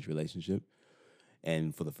estranged relationship.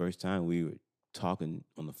 And for the first time, we were talking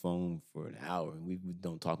on the phone for an hour, and we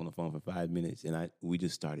don't talk on the phone for 5 minutes, and we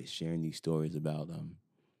just started sharing these stories about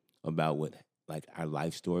what, like, our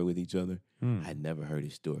life story with each other. I'd never heard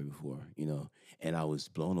his story before, you know, and I was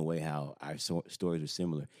blown away how our stories are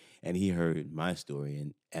similar. And he heard my story,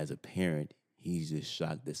 and as a parent, he's just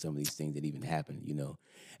shocked that some of these things that even happened, you know.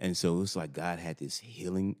 And so it's like God had this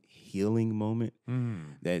healing moment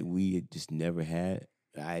that we had just never had.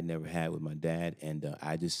 I had never had with my dad, and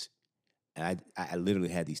I literally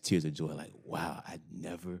had these tears of joy, like, wow,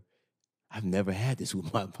 I've never had this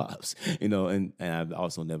with my pops, you know, and I've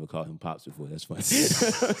also never called him pops before. That's funny.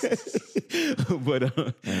 But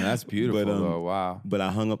Man, that's beautiful though. Wow. But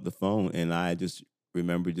I hung up the phone, and I just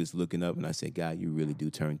remember just looking up, and I said, God, you really do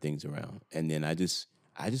turn things around. And then I just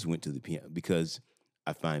went to the piano because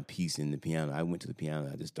I find peace in the piano. I went to the piano,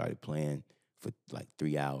 and I just started playing for like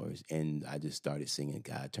 3 hours, and I just started singing,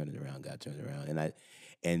 God, turn it around, God, turn it around.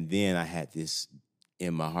 And then I had this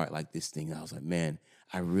in my heart, like this thing. And I was like, man,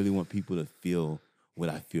 I really want people to feel what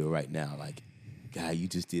I feel right now. Like, God, you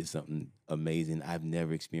just did something amazing. I've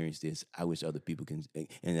never experienced this. I wish other people can.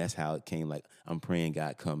 And that's how it came. Like, I'm praying,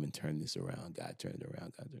 God, come and turn this around. God, turn it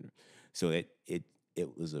around. God, turn it around. So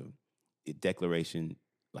it was a declaration,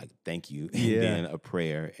 like, thank you, and then a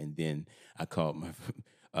prayer. And then I called my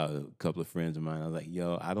a couple of friends of mine. I was like,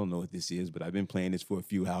 yo, I don't know what this is, but I've been playing this for a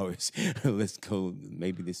few hours. Let's go.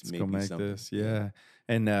 Maybe this may be something. This. Yeah.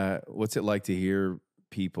 And what's it like to hear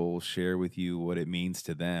people share with you what it means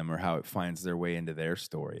to them or how it finds their way into their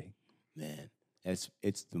story? Man, it's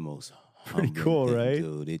the most pretty humbling cool, thing,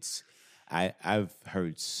 right? Dude, I've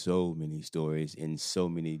heard so many stories in so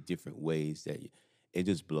many different ways that it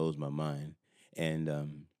just blows my mind, and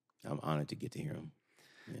I'm honored to get to hear them.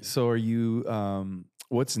 So are you,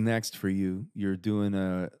 what's next for you? You're doing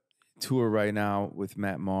a tour right now with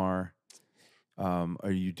Matt Maher.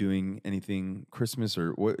 Are you doing anything Christmas,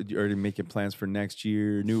 or what? Are you already making plans for next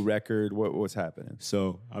year? New record? What's happening?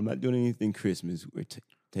 So I'm not doing anything Christmas. We're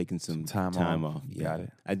taking some time off. Yeah. Got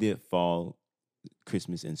it. I did fall,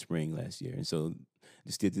 Christmas, and spring last year, and so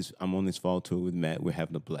just did this. I'm on this fall tour with Matt. We're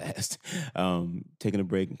having a blast. Taking a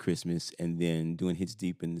break in Christmas, and then doing Hits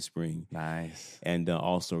Deep in the spring, Nice. and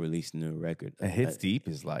also releasing a record. And Hits Deep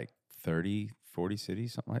is like 30, 40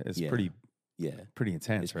 cities, something like that. It's Yeah. pretty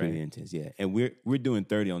intense, It's right? pretty intense, yeah. And we're doing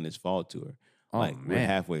 30 on this fall tour. Oh, We're man.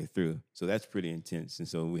 halfway through, so that's pretty intense. And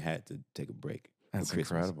so we had to take a break. for That's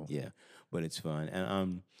Christmas. incredible. Yeah, but it's fun.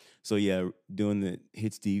 And so yeah, doing the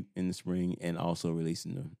Hits Deep in the spring, and also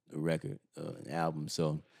releasing a record, an album.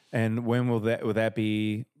 So And when will that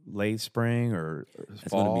be? Late spring or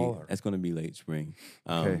fall? that's gonna be late spring.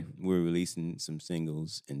 Okay. We're releasing some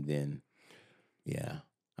singles, and then yeah,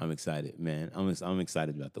 I'm excited, man. I'm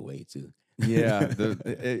excited about the way too. Yeah.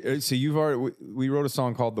 So you've already, we wrote a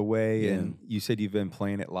song called The Way, Yeah. and you said you've been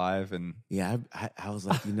playing it live, and Yeah, I was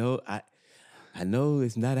like, I know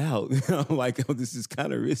it's not out. I'm like, oh, this is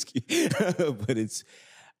kind of risky,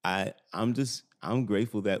 but I'm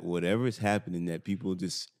grateful that whatever is happening, that people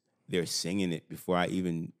they're singing it before I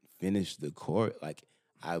even finish the chorus. Like,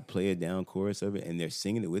 I play a down chorus of it, and they're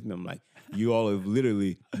singing it with me. I'm like, you all have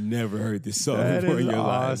literally never heard this song that before is in your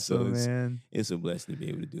lives. So awesome, man. it's a blessing to be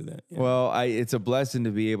able to do that. Yeah. Well, it's a blessing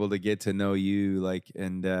to be able to get to know you,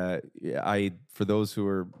 and for those who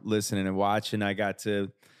are listening and watching,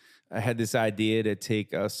 I had this idea to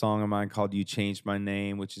take a song of mine called "You Changed My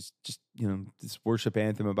Name," which is just this worship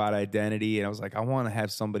anthem about identity, and I was like, I want to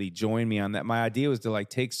have somebody join me on that. My idea was to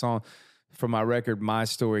take song from my record, "My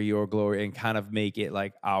Story, Your Glory," and kind of make it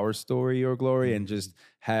like "Our Story, Your Glory," and just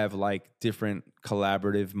have different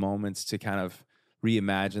collaborative moments to kind of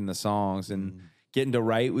reimagine the songs, and getting to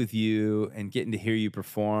write with you and getting to hear you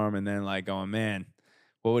perform, and then going, man,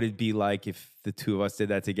 what would it be like if the two of us did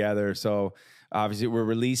that together? So obviously we're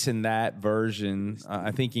releasing that version,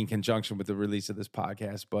 I think in conjunction with the release of this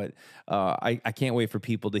podcast, but I can't wait for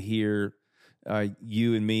people to hear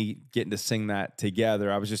you and me getting to sing that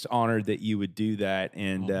together. I was just honored that you would do that.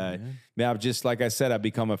 And man, I've just, like I said, I've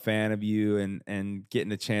become a fan of you, and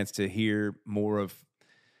getting a chance to hear more of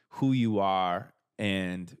who you are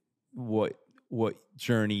and what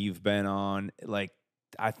journey you've been on.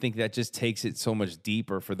 I think that just takes it so much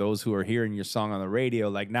deeper for those who are hearing your song on the radio.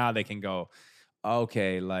 Now they can go,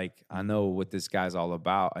 okay, I know what this guy's all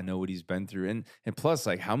about. I know what he's been through. And plus,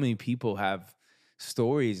 how many people have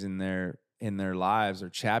stories in their lives or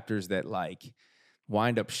chapters that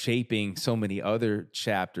wind up shaping so many other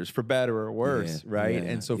chapters, for better or worse, right? yeah,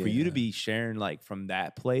 And so for you to be sharing from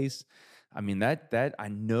that place, I mean, that I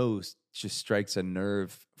know just strikes a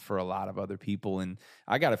nerve for a lot of other people. And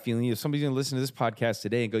I got a feeling if somebody's gonna listen to this podcast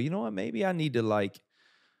today and go, you know what, maybe I need to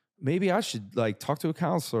maybe I should talk to a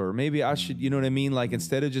counselor, or maybe I should, you know what I mean?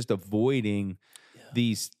 Instead of just avoiding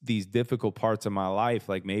these difficult parts of my life,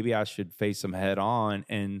 maybe I should face them head on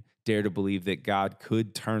and dare to believe that God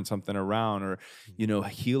could turn something around, or,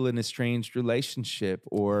 heal an estranged relationship,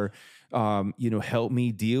 or, help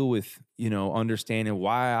me deal with, understanding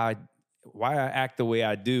why I act the way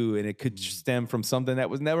I do, and it could stem from something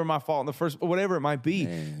that was never my fault in the first, whatever it might be.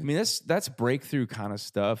 Man. I mean, that's breakthrough kind of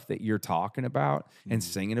stuff that you're talking about and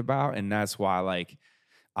singing about, and that's why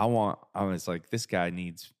I was like, this guy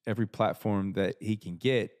needs every platform that he can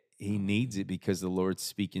get. He needs it because the Lord's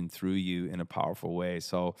speaking through you in a powerful way.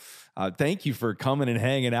 So thank you for coming and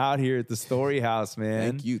hanging out here at the Story House,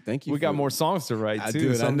 man. Thank you. We got more songs to write I too.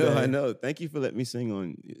 do it. someday. I know. Thank you for letting me sing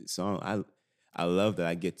on your song. I love that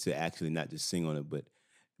I get to actually not just sing on it, but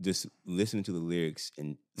just listening to the lyrics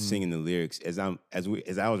and singing the lyrics. As I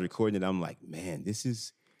was recording it, I'm like, man, this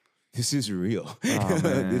is real. Oh,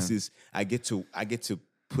 man. This is I get to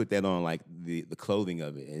put that on the clothing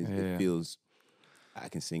of it, and it feels I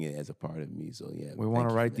can sing it as a part of me. So yeah, We want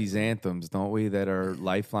to write these anthems, don't we, that are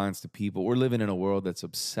lifelines to people. We're living in a world that's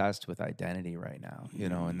obsessed with identity right now,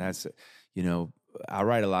 and that's, I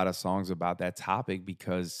write a lot of songs about that topic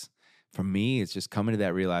because for me, it's just coming to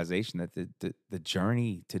that realization that the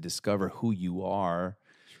journey to discover who you are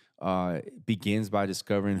begins by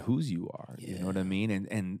discovering whose you are. You know what I mean?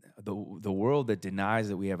 And the world that denies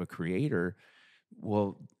that we have a creator,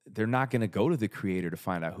 well, they're not going to go to the creator to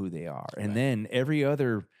find out who they are. And then every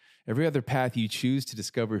other path you choose to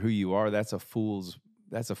discover who you are, that's a fool's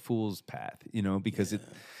that's a fool's path, you know, because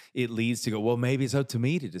it leads to go, well, maybe it's up to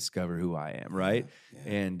me to discover who I am, right?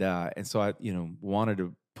 And so I, you know, wanted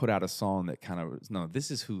to put out a song that kind of was, no,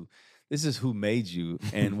 this is who made you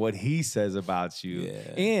and what he says about you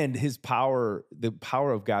and his power, the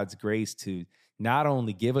power of God's grace to not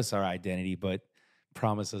only give us our identity, but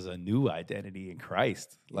promise us a new identity in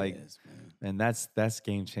Christ. Like, and that's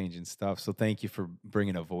game-changing stuff. So thank you for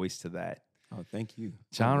bringing a voice to that. Oh, thank you.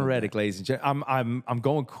 John Reddick, ladies and gentlemen. I'm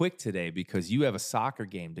going quick today because you have a soccer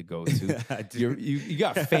game to go to. I do. You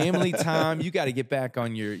got family time. You got to get back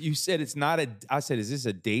on your. You said it's not a. I said, is this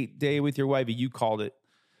a date day with your wife? You called it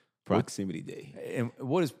Proximity Day. And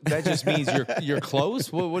what is that? Just means you're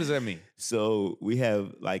close. What does that mean? So we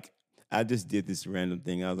have like, I just did this random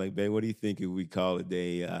thing. I was like, babe, what do you think if we call a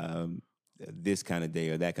day this kind of day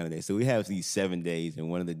or that kind of day? So we have these 7 days, and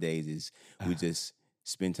one of the days is we just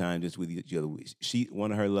spend time just with each other.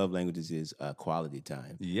 One of her love languages is quality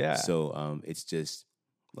time. Yeah. So it's just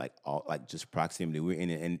like just proximity. We're in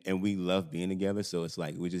it, and we love being together. So it's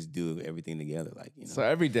like we just do everything together. Like, you know. So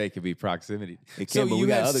every day could be proximity. It can, but we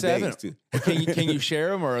got other days too. Can you share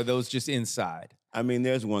them, or are those just inside? I mean,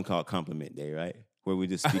 there's one called Compliment Day, right? Where we're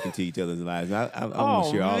just speaking to each other's lives. I want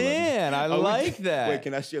to share all of them. Oh man, I like that. Wait,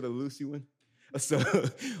 can I share the Lucy one? So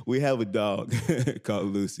we have a dog called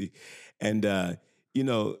Lucy, and you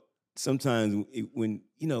know, sometimes when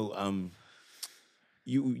you know,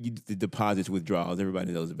 you the deposits withdrawals.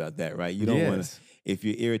 Everybody knows about that, right? You don't want to. If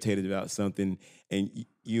you're irritated about something and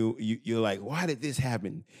you're like, why did this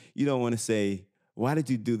happen? You don't want to say, why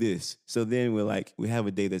did you do this? So then we have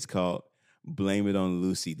a day that's called Blame It on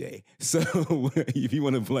Lucy Day. So if you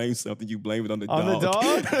want to blame something, you blame it on the dog. On the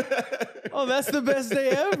dog? Oh, that's the best day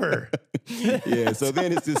ever. Yeah, so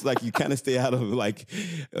then it's just like you kind of stay out of like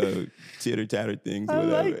chitter-chatter things. I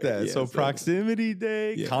whatever. like that. Yeah, so Proximity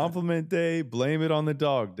Day, Compliment Day, Blame It on the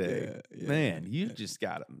Dog Day. Yeah, Man, you just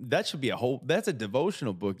got them. That should be that's a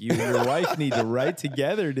devotional book you and your wife need to write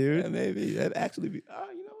together, dude. Yeah, maybe. That'd actually be, you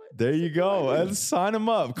know what? There you go. Let's sign them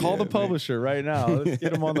up. Call the publisher right now. Let's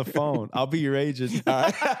get them on the phone. I'll be your agent. All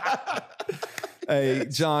right. Hey,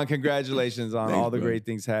 John, congratulations on all the great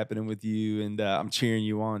things happening with you. And I'm cheering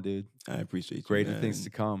you on, dude. I appreciate you. Greater things to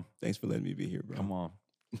come. Thanks for letting me be here, bro. Come on.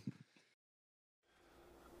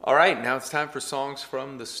 All right, now it's time for songs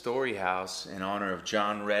from the Story House in honor of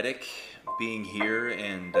John Reddick being here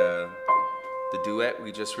and the duet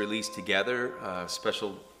we just released together, a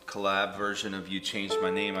special collab version of You Changed My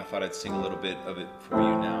Name. I thought I'd sing a little bit of it for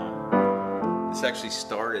you now.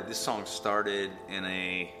 This song started in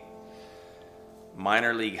a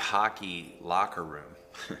minor league hockey locker room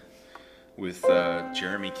with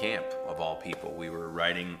Jeremy Camp, of all people. We were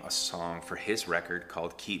writing a song for his record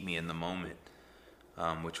called Keep Me in the Moment,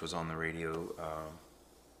 which was on the radio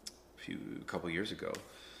a couple years ago.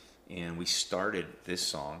 And we started this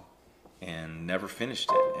song and never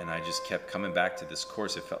finished it. And I just kept coming back to this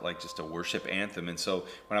chorus. It felt like just a worship anthem. And so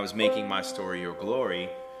when I was making My Story, Your Glory,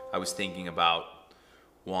 I was thinking about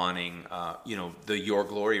wanting, the Your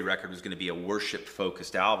Glory record was going to be a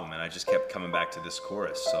worship-focused album, and I just kept coming back to this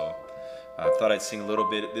chorus. So I thought I'd sing a little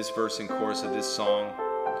bit, this verse and chorus of this song.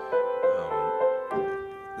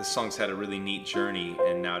 This song's had a really neat journey,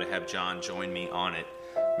 and now to have John join me on it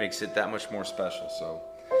makes it that much more special. So,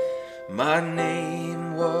 my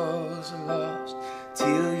name was lost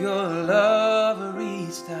till your love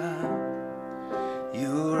reached out.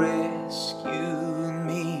 You rescued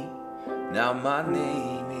me. Now my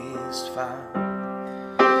name is found.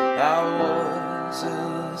 I was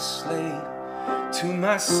a slave to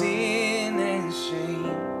my sin and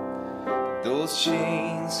shame, but those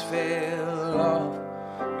chains fell off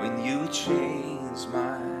when you changed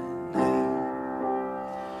my name.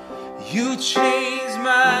 You changed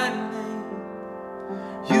my name.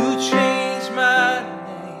 You changed my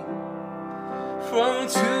name from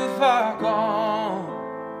too far gone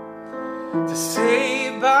to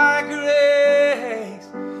saved by grace,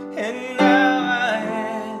 and now I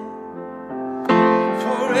am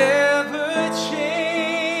forever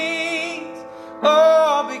changed,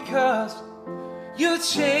 all because you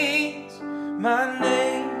changed my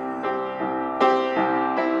name.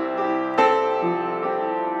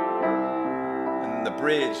 And the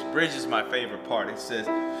bridge is my favorite part. It says,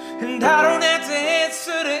 and I don't have to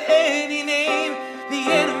answer to any name the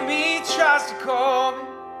enemy tries to call me.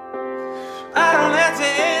 I don't have to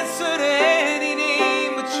answer to any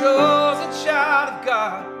name but chosen child of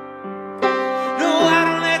God. No, I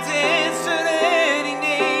don't have to answer to any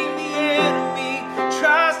name the enemy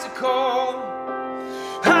tries to call me.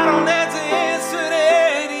 I don't have to answer to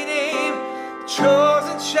any name,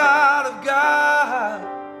 chosen child of God.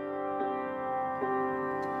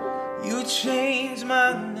 changed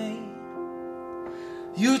my name.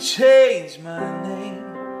 You changed my name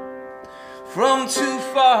from too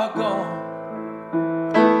far gone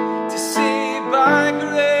to saved by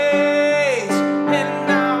grace, and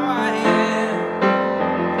now I am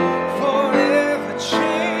forever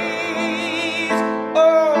changed.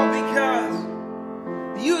 Oh,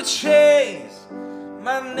 because you changed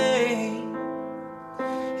my name.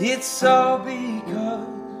 It's all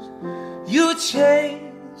because you changed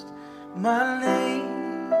my name.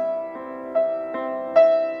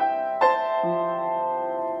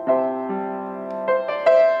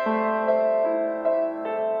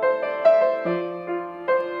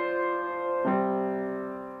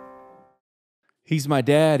 He's my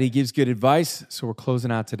dad. He gives good advice. So we're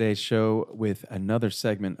closing out today's show with another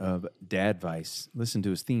segment of Dadvice. Listen to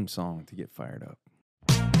his theme song to get fired up.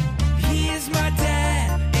 He is my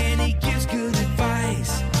dad, and he gives good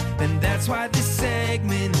advice. And that's why this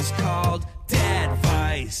segment is called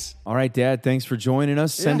Dadvice. All right, Dad, thanks for joining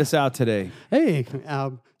us. Send us out today. Hey,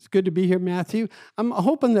 it's good to be here, Matthew. I'm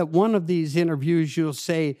hoping that one of these interviews you'll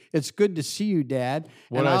say, it's good to see you, Dad.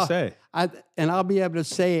 What'd I say? I'll be able to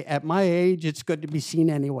say, at my age, it's good to be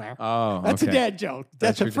seen anywhere. Oh, That's okay. a dad joke.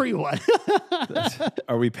 That's a free one.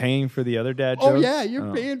 Are we paying for the other dad jokes? Oh, yeah,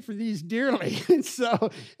 you're paying for these dearly.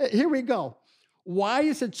 So here we go. Why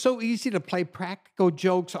is it so easy to play practical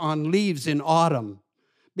jokes on leaves in autumn?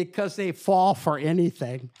 Because they fall for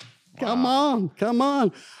anything. Wow. Come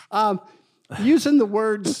on. Using the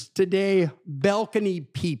words today, balcony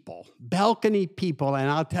people, and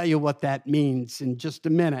I'll tell you what that means in just a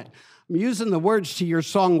minute. I'm using the words to your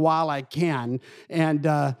song While I Can,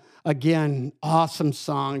 and again, awesome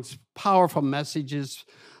songs, powerful messages,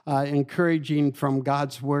 encouraging from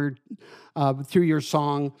God's word through your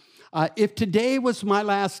song. If today was my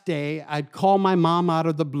last day, I'd call my mom out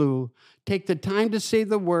of the blue, take the time to say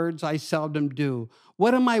the words I seldom do.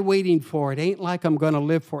 What am I waiting for? It ain't like I'm going to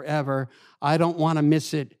live forever. I don't want to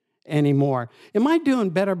miss it anymore. Am I doing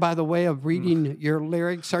better by the way of reading your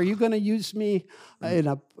lyrics? Are you going to use me in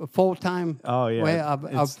a full-time way?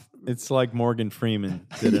 It's like Morgan Freeman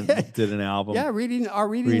did an album. Yeah, reading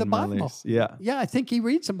the Bible. Lyrics. Yeah. Yeah, I think he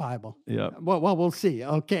reads the Bible. Yeah. Well, we'll see.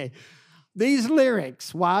 Okay. These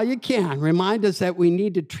lyrics, while you can, remind us that we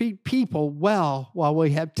need to treat people well while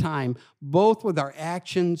we have time, both with our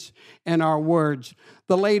actions and our words.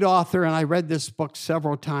 The late author, and I read this book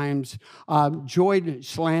several times, Joy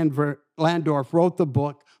Landorf wrote the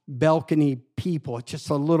book, Balcony People. It's just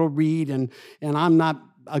a little read, and I'm not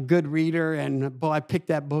a good reader, and boy, I picked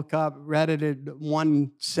that book up, read it in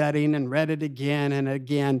one setting, and read it again and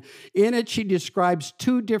again. In it, she describes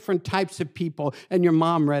two different types of people, and your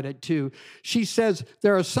mom read it too. She says,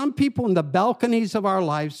 there are some people in the balconies of our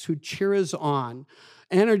lives who cheer us on,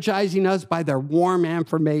 energizing us by their warm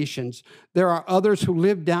affirmations. There are others who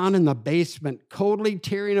live down in the basement, coldly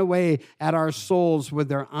tearing away at our souls with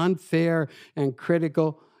their unfair and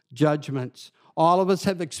critical judgments. All of us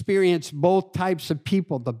have experienced both types of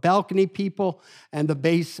people, the balcony people and the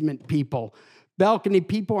basement people. Balcony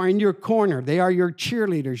people are in your corner. They are your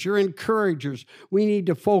cheerleaders, your encouragers. We need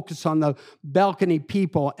to focus on the balcony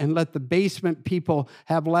people and let the basement people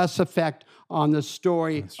have less effect on the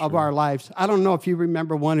story of our lives. I don't know if you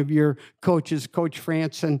remember one of your coaches, Coach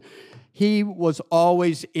Franson. He was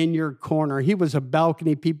always in your corner. He was a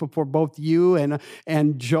balcony people for both you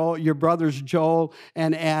and Joel, your brothers Joel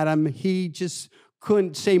and Adam. He just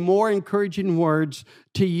couldn't say more encouraging words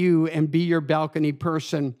to you and be your balcony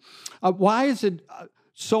person. Why is it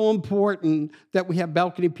so important that we have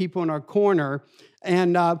balcony people in our corner?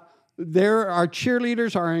 And they're our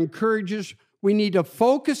cheerleaders, our encouragers. We need to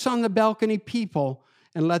focus on the balcony people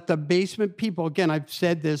and let the basement people, again, I've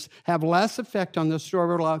said this, have less effect on the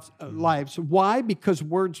story of our lives. Why? Because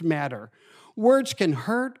words matter. Words can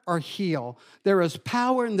hurt or heal. There is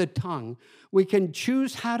power in the tongue. We can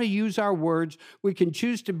choose how to use our words. We can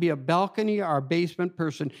choose to be a balcony or a basement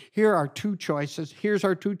person. Here are two choices. Here's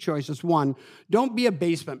our two choices. One, don't be a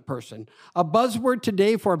basement person. A buzzword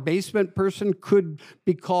today for a basement person could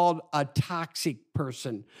be called a toxic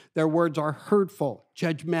person. Their words are hurtful,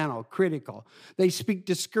 judgmental, critical. They speak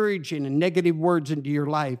discouraging and negative words into your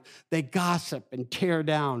life. They gossip and tear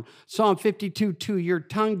down. Psalm 52:2, your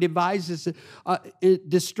tongue devises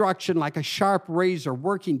destruction like a sharp razor,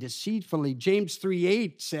 working deceitfully. James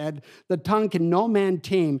 3:8 said, the tongue can no man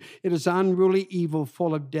tame. It is unruly evil,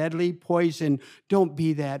 full of deadly poison. Don't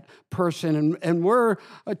be that person. And we're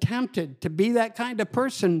tempted to be that kind of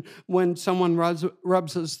person when someone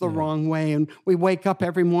rubs us the wrong way. And we wake up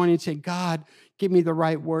every morning and say, God, give me the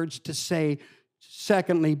right words to say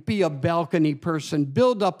Secondly, be a balcony person.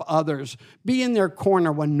 Build up others. Be in their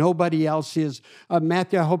corner when nobody else is.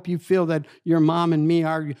 Matthew, I hope you feel that your mom and me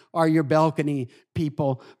are your balcony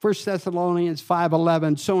people. 1 Thessalonians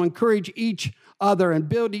 5:11. So encourage each other and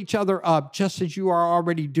build each other up just as you are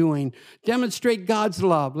already doing. Demonstrate God's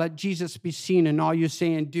love. Let Jesus be seen in all you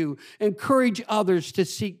say and do. Encourage others to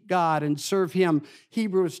seek God and serve him.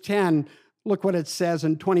 Hebrews 10. Look what it says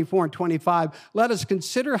in 24 and 25. Let us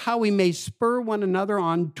consider how we may spur one another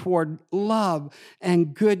on toward love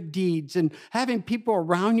and good deeds. And having people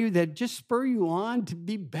around you that just spur you on to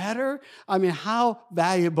be better. I mean, how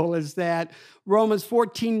valuable is that? Romans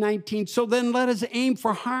 14:19. So then let us aim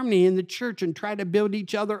for harmony in the church and try to build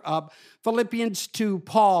each other up. Philippians 2,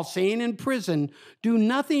 Paul saying in prison, do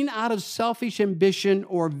nothing out of selfish ambition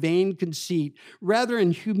or vain conceit. Rather,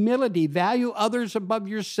 in humility, value others above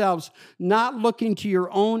yourselves, not looking to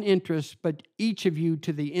your own interests, but each of you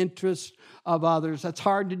to the interests of others. That's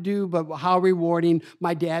hard to do, but how rewarding.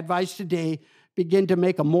 My dad advice today, begin to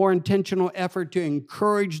make a more intentional effort to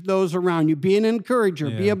encourage those around you. Be an encourager.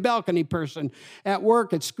 Be a balcony person. At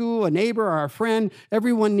work, at school, a neighbor, or a friend,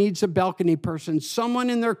 everyone needs a balcony person, someone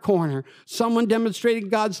in their corner, someone demonstrating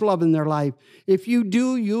God's love in their life. If you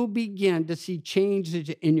do, you'll begin to see change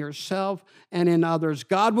in yourself and in others.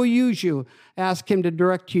 God will use you. Ask him to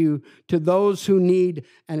direct you to those who need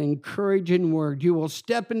an encouraging word. You will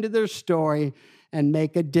step into their story and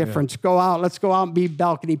make a difference. Go out. Let's go out and be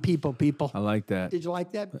balcony people. I like that. Did you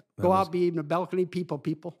like that? Go out, be a balcony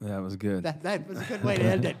people. That was good. That was a good way to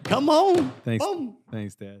end it. Come on. Thanks. Boom.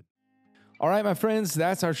 Thanks, Dad. All right, my friends,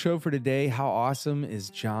 that's our show for today. How awesome is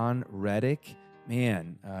John Reddick?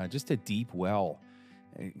 Man, just a deep well.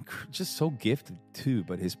 Just so gifted, too.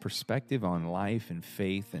 But his perspective on life and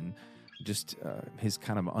faith and just his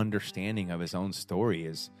kind of understanding of his own story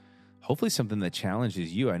is hopefully something that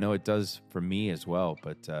challenges you. I know it does for me as well,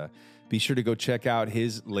 but be sure to go check out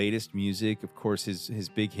his latest music. Of course, his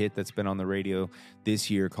big hit that's been on the radio this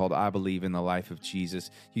year called I Believe in the Life of Jesus.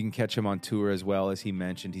 You can catch him on tour as well, as he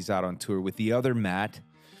mentioned. He's out on tour with the other Matt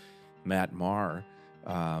Maher.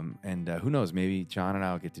 And who knows, maybe John and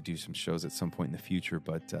I will get to do some shows at some point in the future,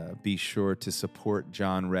 but be sure to support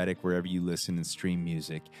John Reddick wherever you listen and stream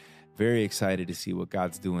music. Very excited to see what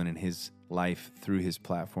God's doing in his life through his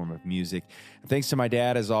platform of music. And thanks to my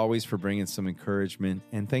dad, as always, for bringing some encouragement.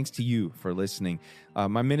 And thanks to you for listening.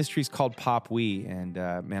 My ministry is called Pop We. And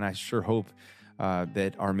man, I sure hope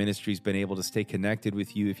that our ministry's been able to stay connected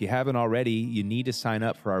with you. If you haven't already, you need to sign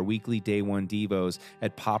up for our weekly Day One Devos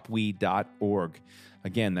at popwe.org.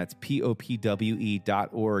 Again, that's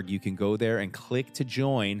popwe.org. You can go there and click to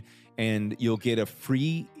join, and you'll get a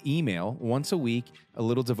free email once a week, a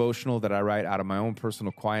little devotional that I write out of my own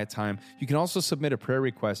personal quiet time. You can also submit a prayer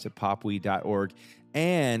request at popwe.org.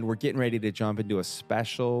 And we're getting ready to jump into a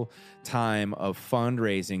special time of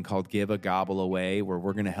fundraising called Give a Gobble Away, where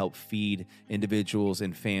we're going to help feed individuals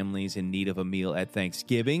and families in need of a meal at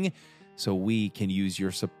Thanksgiving. So we can use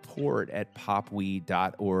your support at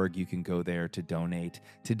popwe.org. You can go there to donate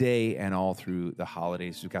today and all through the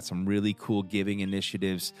holidays. We've got some really cool giving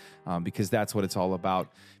initiatives because that's what it's all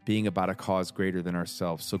about, being about a cause greater than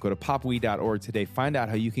ourselves. So go to popwe.org today. Find out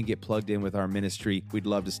how you can get plugged in with our ministry. We'd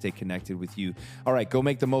love to stay connected with you. All right, go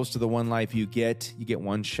make the most of the one life you get. You get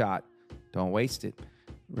one shot. Don't waste it.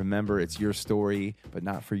 Remember, it's your story, but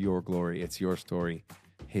not for your glory. It's your story,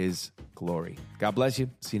 his glory. God bless you.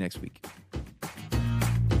 See you next week.